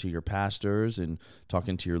talking to your pastors and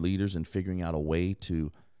talking to your leaders and figuring out a way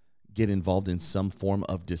to get involved in some form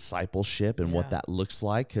of discipleship and what that looks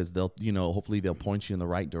like, because they'll, hopefully they'll point you in the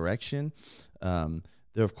right direction.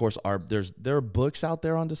 There, of course, there are books out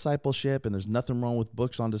there on discipleship, and there's nothing wrong with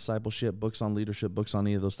books on discipleship, books on leadership, books on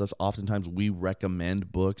any of those stuff. Oftentimes we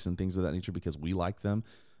recommend books and things of that nature because we like them.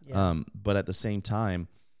 Yeah. But at the same time,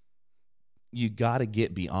 you got to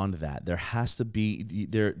get beyond that. There has to be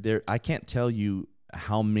there. I can't tell you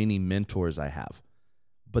how many mentors I have,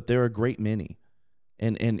 but there are a great many,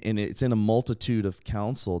 and it's in a multitude of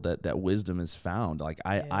counsel that wisdom is found. Like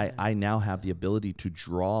I now have the ability to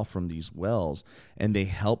draw from these wells, and they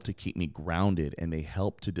help to keep me grounded, and they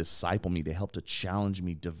help to disciple me. They help to challenge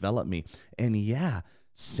me, develop me, and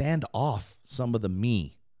sand off some of the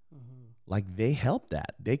me. Like, they help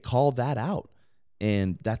that. They call that out.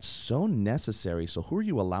 And that's so necessary. So who are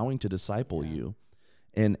you allowing to disciple you?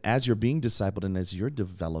 And as you're being discipled and as you're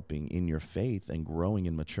developing in your faith and growing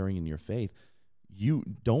and maturing in your faith, you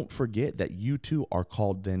don't forget that you too are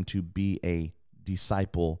called then to be a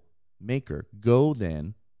disciple maker. Go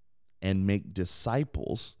then and make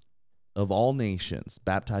disciples of all nations,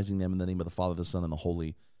 baptizing them in the name of the Father, the Son, and the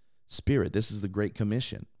Holy Spirit. This is the Great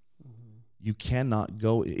Commission. You cannot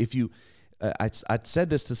go if you. I said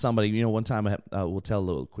this to somebody. You know, one time we'll tell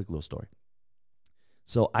a quick little story.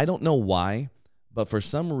 So I don't know why, but for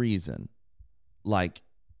some reason, like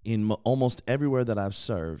in almost everywhere that I've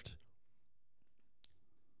served,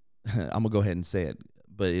 I'm gonna go ahead and say it,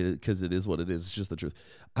 but because it is what it is. It's just the truth.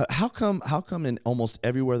 How come in almost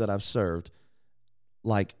everywhere that I've served,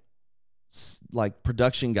 like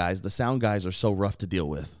production guys, the sound guys are so rough to deal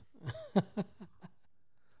with?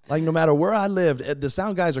 Like no matter where I lived, the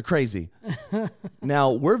sound guys are crazy.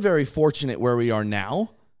 Now we're very fortunate where we are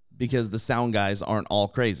now because the sound guys aren't all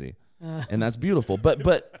crazy. And that's beautiful.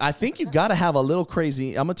 But I think you got to have a little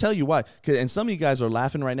crazy. I'm going to tell you why. And some of you guys are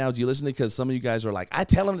laughing right now as you listen to it because some of you guys are like, I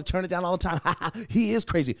tell him to turn it down all the time. He is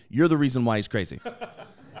crazy. You're the reason why he's crazy.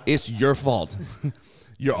 It's your fault.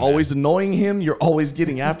 You're always annoying him. You're always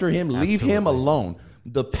getting after him. Leave him alone.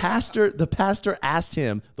 The pastor asked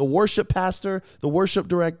him, the worship pastor, the worship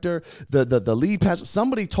director, the lead pastor,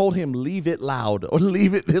 somebody told him, leave it loud or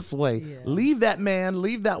leave it this way. Yeah. Leave that man,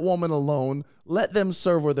 leave that woman alone. Let them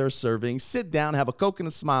serve where they're serving. Sit down, have a Coke and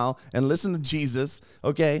a smile, and listen to Jesus,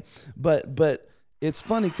 okay? But it's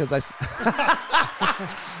funny because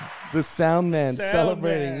the sound man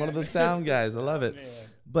celebrating, one of the sound guys. I love it.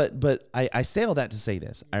 But I say all that to say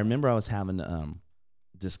this. I remember I was having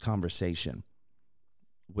this conversation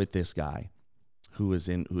with this guy who was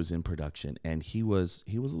in production, and he was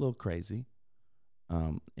a little crazy,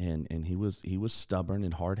 and he was stubborn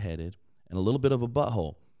and hard-headed and a little bit of a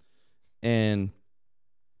butthole. And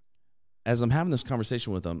as I'm having this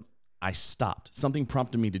conversation with him, I stopped. Something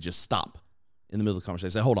prompted me to just stop in the middle of the conversation.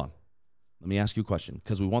 I said, hold on, let me ask you a question,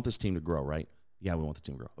 because we want this team to grow, right? Yeah, we want the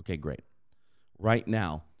team to grow. Okay, great. Right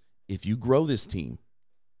now, if you grow this team,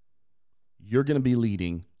 you're going to be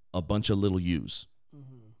leading a bunch of little U's.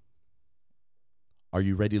 Are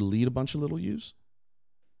you ready to lead a bunch of little U's?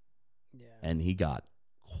 Yeah. And he got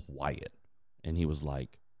quiet. And he was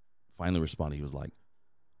like, finally responded, he was like,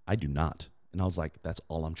 I do not. And I was like, that's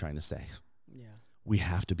all I'm trying to say. Yeah. We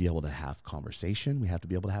have to be able to have conversation. We have to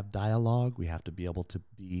be able to have dialogue. We have to be able to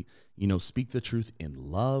be, speak the truth in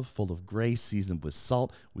love, full of grace, seasoned with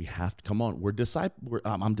salt. We have to, come on,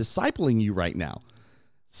 I'm discipling you right now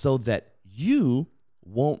so that you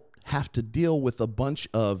won't have to deal with a bunch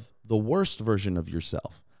of the worst version of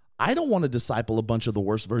yourself. I don't want to disciple a bunch of the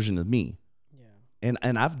worst version of me. Yeah.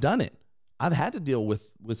 And I've done it. I've had to deal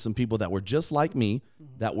with some people that were just like me,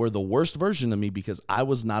 that were the worst version of me because I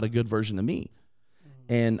was not a good version of me.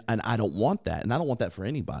 And I don't want that. And I don't want that for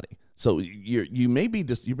anybody. So you may be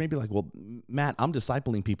like, well, Matt, I'm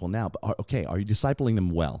discipling people now, but okay, are you discipling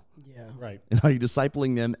them well? Yeah. Right. And are you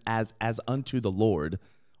discipling them as unto the Lord,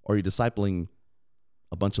 or are you discipling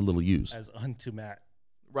a bunch of little U's? As unto Matt.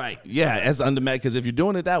 Right. Yeah, as unto Matt, because if you're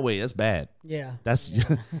doing it that way, that's bad. Yeah.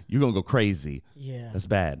 You're going to go crazy. Yeah. That's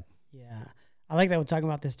bad. Yeah. I like that we're talking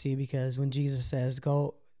about this too, because when Jesus says,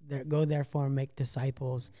 go therefore and make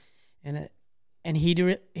disciples, and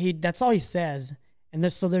he that's all he says. And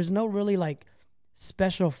there's no really like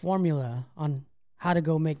special formula on how to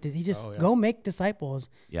go make this. He just go make disciples.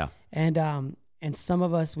 Yeah. And some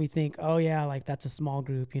of us, we think, oh yeah, like that's a small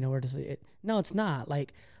group, we're just, no, it's not.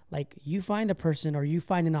 Like you find a person, or you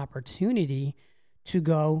find an opportunity to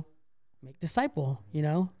go make disciple,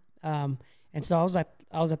 And so I was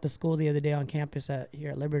at the school the other day on campus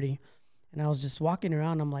here at Liberty, and I was just walking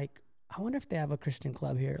around. I'm like, I wonder if they have a Christian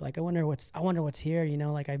club here. Like, I wonder what's here.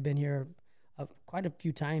 Like I've been here quite a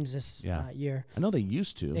few times this year. I know they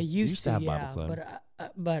used to. They used to have Bible club.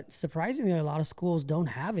 But surprisingly, a lot of schools don't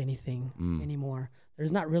have anything anymore.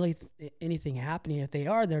 There's not really anything happening. If they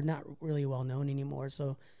are, they're not really well known anymore.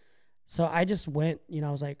 So I just went,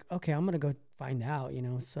 I was like, okay, I'm going to go find out,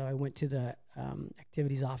 So I went to the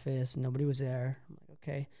activities office, and nobody was there. I'm like,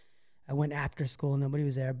 okay. I went after school, and nobody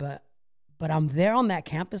was there. But I'm there on that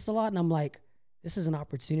campus a lot, and I'm like, this is an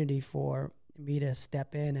opportunity for me to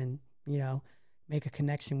step in and, make a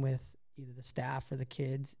connection with either the staff or the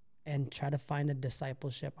kids and try to find a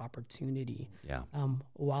discipleship opportunity. Yeah.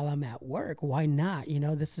 While I'm at work. Why not?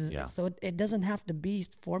 This is so it doesn't have to be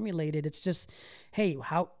formulated. It's just, hey,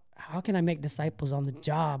 how can I make disciples on the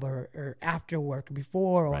job or after work,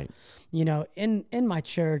 before, or, in my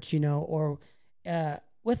church, or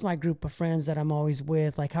with my group of friends that I'm always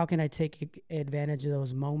with? Like, how can I take advantage of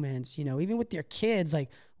those moments? Even with your kids, like,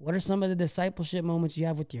 what are some of the discipleship moments you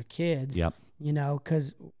have with your kids? Yep.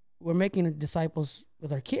 Because we're making disciples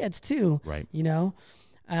with our kids too. Right.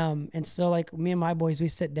 And so like me and my boys, we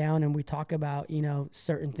sit down and we talk about,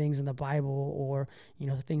 certain things in the Bible, or,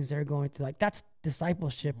 the things they're going through. Like, that's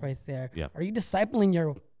discipleship right there. Yep. Are you discipling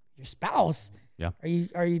your spouse? Yeah.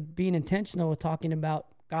 Are you being intentional with talking about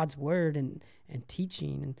God's word and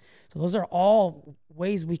teaching? And so those are all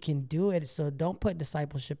ways we can do it. So don't put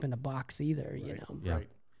discipleship in a box either, you know? Yeah. Right.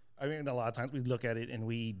 I mean, a lot of times we look at it and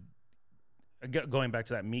we, going back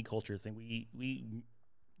to that me culture thing, we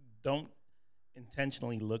don't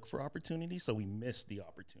intentionally look for opportunities, so we miss the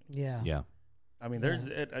opportunity. Yeah. Yeah. I mean,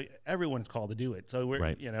 everyone's called to do it, so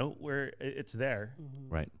it's there. Mm-hmm.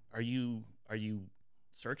 Right. Are you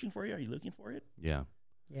searching for it? Are you looking for it? Yeah.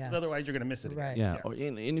 Yeah. 'Cause otherwise, you're gonna miss it. Right. Yeah.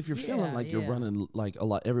 And if you're feeling like you're running like a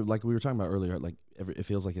lot, like we were talking about earlier, like it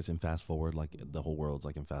feels like it's in fast forward, like the whole world's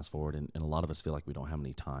like in fast forward. And a lot of us feel like we don't have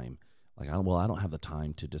any time. Like, I don't have the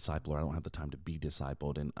time to disciple, or I don't have the time to be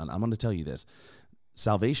discipled. And I'm going to tell you this: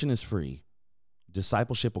 salvation is free.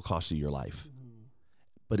 Discipleship will cost you your life. Mm-hmm.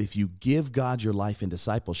 But if you give God your life in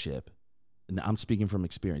discipleship, and I'm speaking from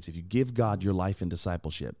experience, if you give God your life in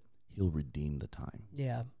discipleship, he'll redeem the time.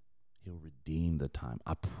 Yeah. He'll redeem the time.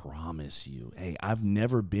 I promise you. Hey, I've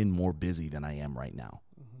never been more busy than I am right now.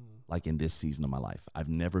 Mm-hmm. Like in this season of my life, I've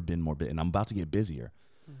never been more busy, and I'm about to get busier.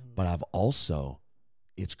 Mm-hmm. But I've also,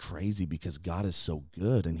 it's crazy because God is so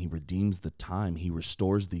good, and he redeems the time. He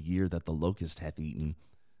restores the year that the locust hath eaten.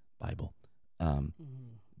 Bible.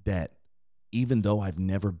 That even though I've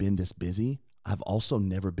never been this busy, I've also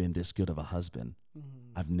never been this good of a husband.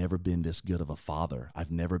 Mm-hmm. I've never been this good of a father.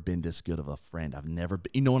 I've never been this good of a friend. I've never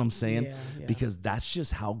been, you know what I'm saying? Yeah. Because that's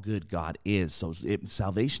just how good God is. So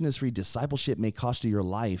salvation is free. Discipleship may cost you your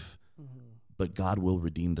life, but God will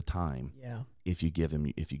redeem the time. Yeah. If you give him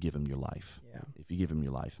your life. Yeah. If you give him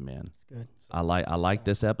your life, man. It's good. I like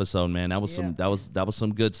this episode, man. That was that was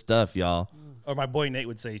some good stuff, y'all. Or my boy Nate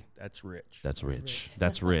would say, "That's rich." That's rich.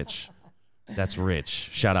 That's rich. That's rich.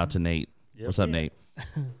 Shout out to Nate. Yep. What's up, Nate?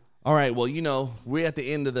 All right. Well, we're at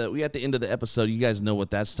the end of the episode. You guys know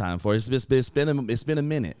what that's time for. It's been a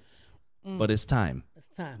minute, but it's time. It's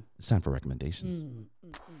time. It's time for recommendations.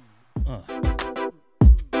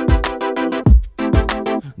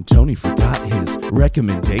 Tony forgot his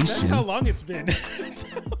recommendation. That's how long it's been.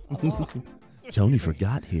 Tony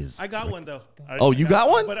forgot his. I got one though. You got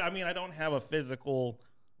one? But I mean, I don't have a physical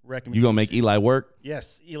recommendation. You gonna make Eli work?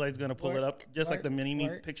 Yes, Eli's gonna pull it up, just like the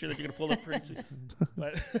mini-me picture that you're gonna pull up pretty soon.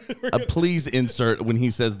 But Please insert when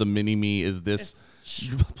he says the mini me is this.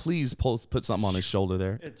 Please put something on his shoulder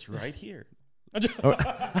there. it's right here.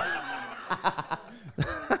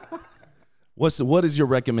 What is your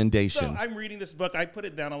recommendation? So I'm reading this book. I put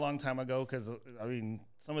it down a long time ago because I mean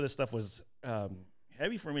some of this stuff was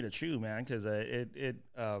heavy for me to chew, man. Because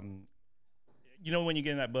when you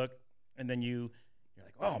get in that book and then you're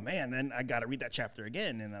like, oh man, then I got to read that chapter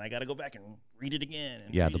again, and then I got to go back and read it again.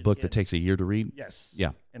 And the book that takes a year to read. Yes.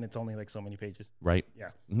 Yeah. And it's only like so many pages. Right. Yeah.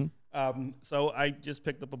 Mm-hmm. So I just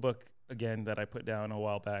picked up a book again that I put down a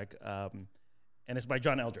while back, and it's by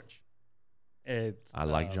John Eldridge. I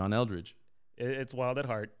like John Eldridge. It's Wild at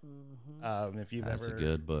Heart. Mm-hmm. If you've That's ever, a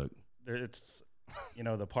good book. It's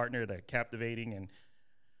the partner, the captivating,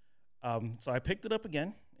 and so I picked it up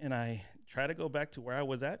again, and I tried to go back to where I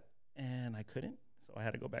was at, and I couldn't, so I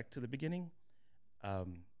had to go back to the beginning.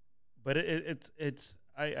 But it's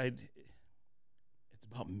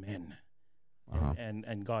about men,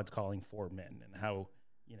 and God's calling for men, and how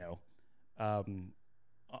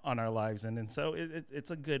on our lives, and so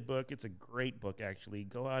it's a good book. It's a great book, actually.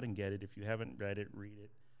 Go out and get it if you haven't read it. Read it.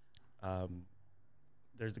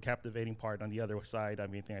 There's the captivating part on the other side. I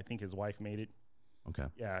mean, I think his wife made it. Okay.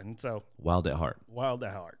 Yeah, and so Wild at Heart. Wild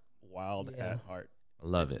at Heart. I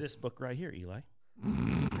love it. This book right here, Eli.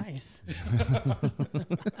 Nice.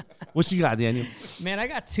 What you got, Daniel? Man, I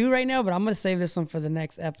got two right now, but I'm going to save this one for the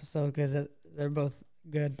next episode because they're both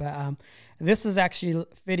good. But this is actually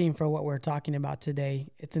fitting for what we're talking about today.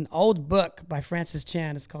 It's an old book by Francis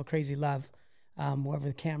Chan. It's called Crazy Love. Wherever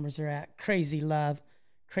the cameras are at, Crazy Love.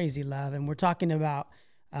 And we're talking about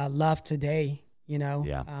love today,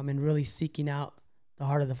 and really seeking out the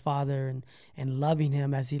heart of the Father and loving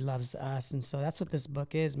him as he loves us. And so that's what this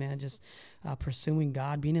book is, man. Just pursuing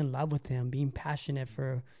God, being in love with him, being passionate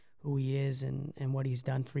for who he is and what he's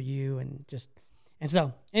done for you. And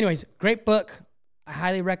so anyways, great book. I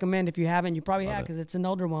highly recommend if you haven't. You probably have because it's an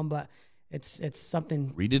older one, but it's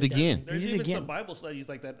something. Read it again. There's even some Bible studies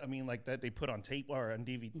like that. I mean, like that they put on tape or on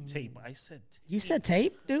DVD tape. I said tape. You said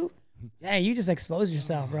tape, dude? Yeah, you just exposed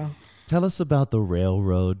yourself, bro. Tell us about the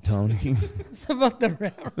railroad, Tony. It's about the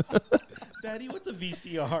railroad. Daddy, what's a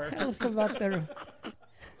VCR? Tell us about the.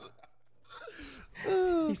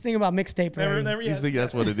 He's thinking about mixtape. Right? He's thinking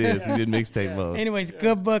that's what it is. He did mixtape mode. Anyways,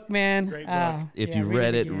 good book, man. Great book. If you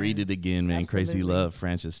read it, read it again, man. Absolutely. Crazy Love,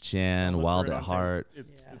 Francis Chan, Look Wild for it at on Heart,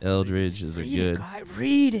 It's Eldridge is a Read good. it, guy.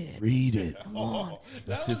 Read it. Read it. Come on.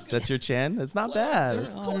 That's your Chan. It's not bad.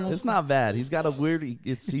 It's not bad. He's got a weird.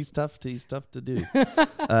 He's tough to do.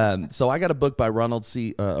 So I got a book by Roland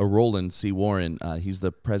C. Warren. He's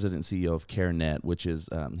the president and CEO of CareNet, which is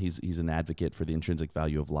he's an advocate for the intrinsic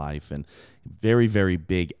value of life and very, very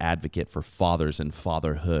big advocate for fathers and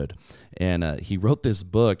fatherhood. And he wrote this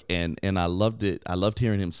book, and I loved it. I loved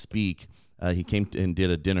hearing him speak. He came and did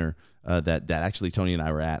a dinner that actually Tony and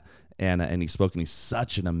I were at, and he spoke, and he's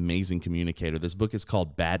such an amazing communicator. This book is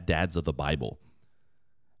called Bad Dads of the Bible.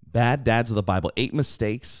 Bad Dads of the Bible, 8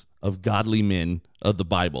 mistakes of godly men of the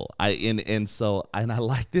Bible. I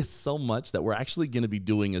like this so much that we're actually going to be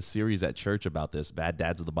doing a series at church about this, Bad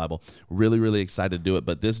Dads of the Bible. Really, really excited to do it.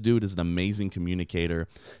 But this dude is an amazing communicator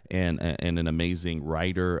and an amazing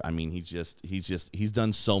writer. I mean, he's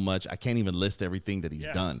done so much. I can't even list everything that he's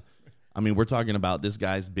done. I mean, we're talking about this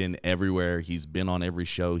guy's been everywhere. He's been on every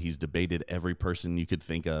show. He's debated every person you could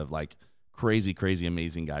think of. Like, crazy, crazy,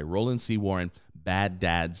 amazing guy. Roland C. Warren, Bad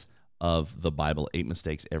Dads of the Bible, 8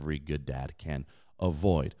 mistakes every good dad can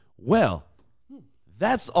avoid. Well,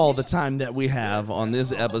 that's all the time that we have on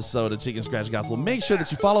this episode of Chicken Scratch Gospel. Make sure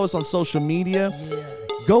that you follow us on social media.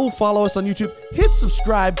 Go follow us on YouTube. Hit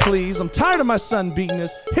subscribe, please. I'm tired of my son beating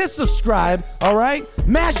us. Hit subscribe, all right?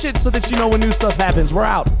 Mash it so that you know when new stuff happens. We're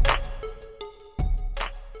out.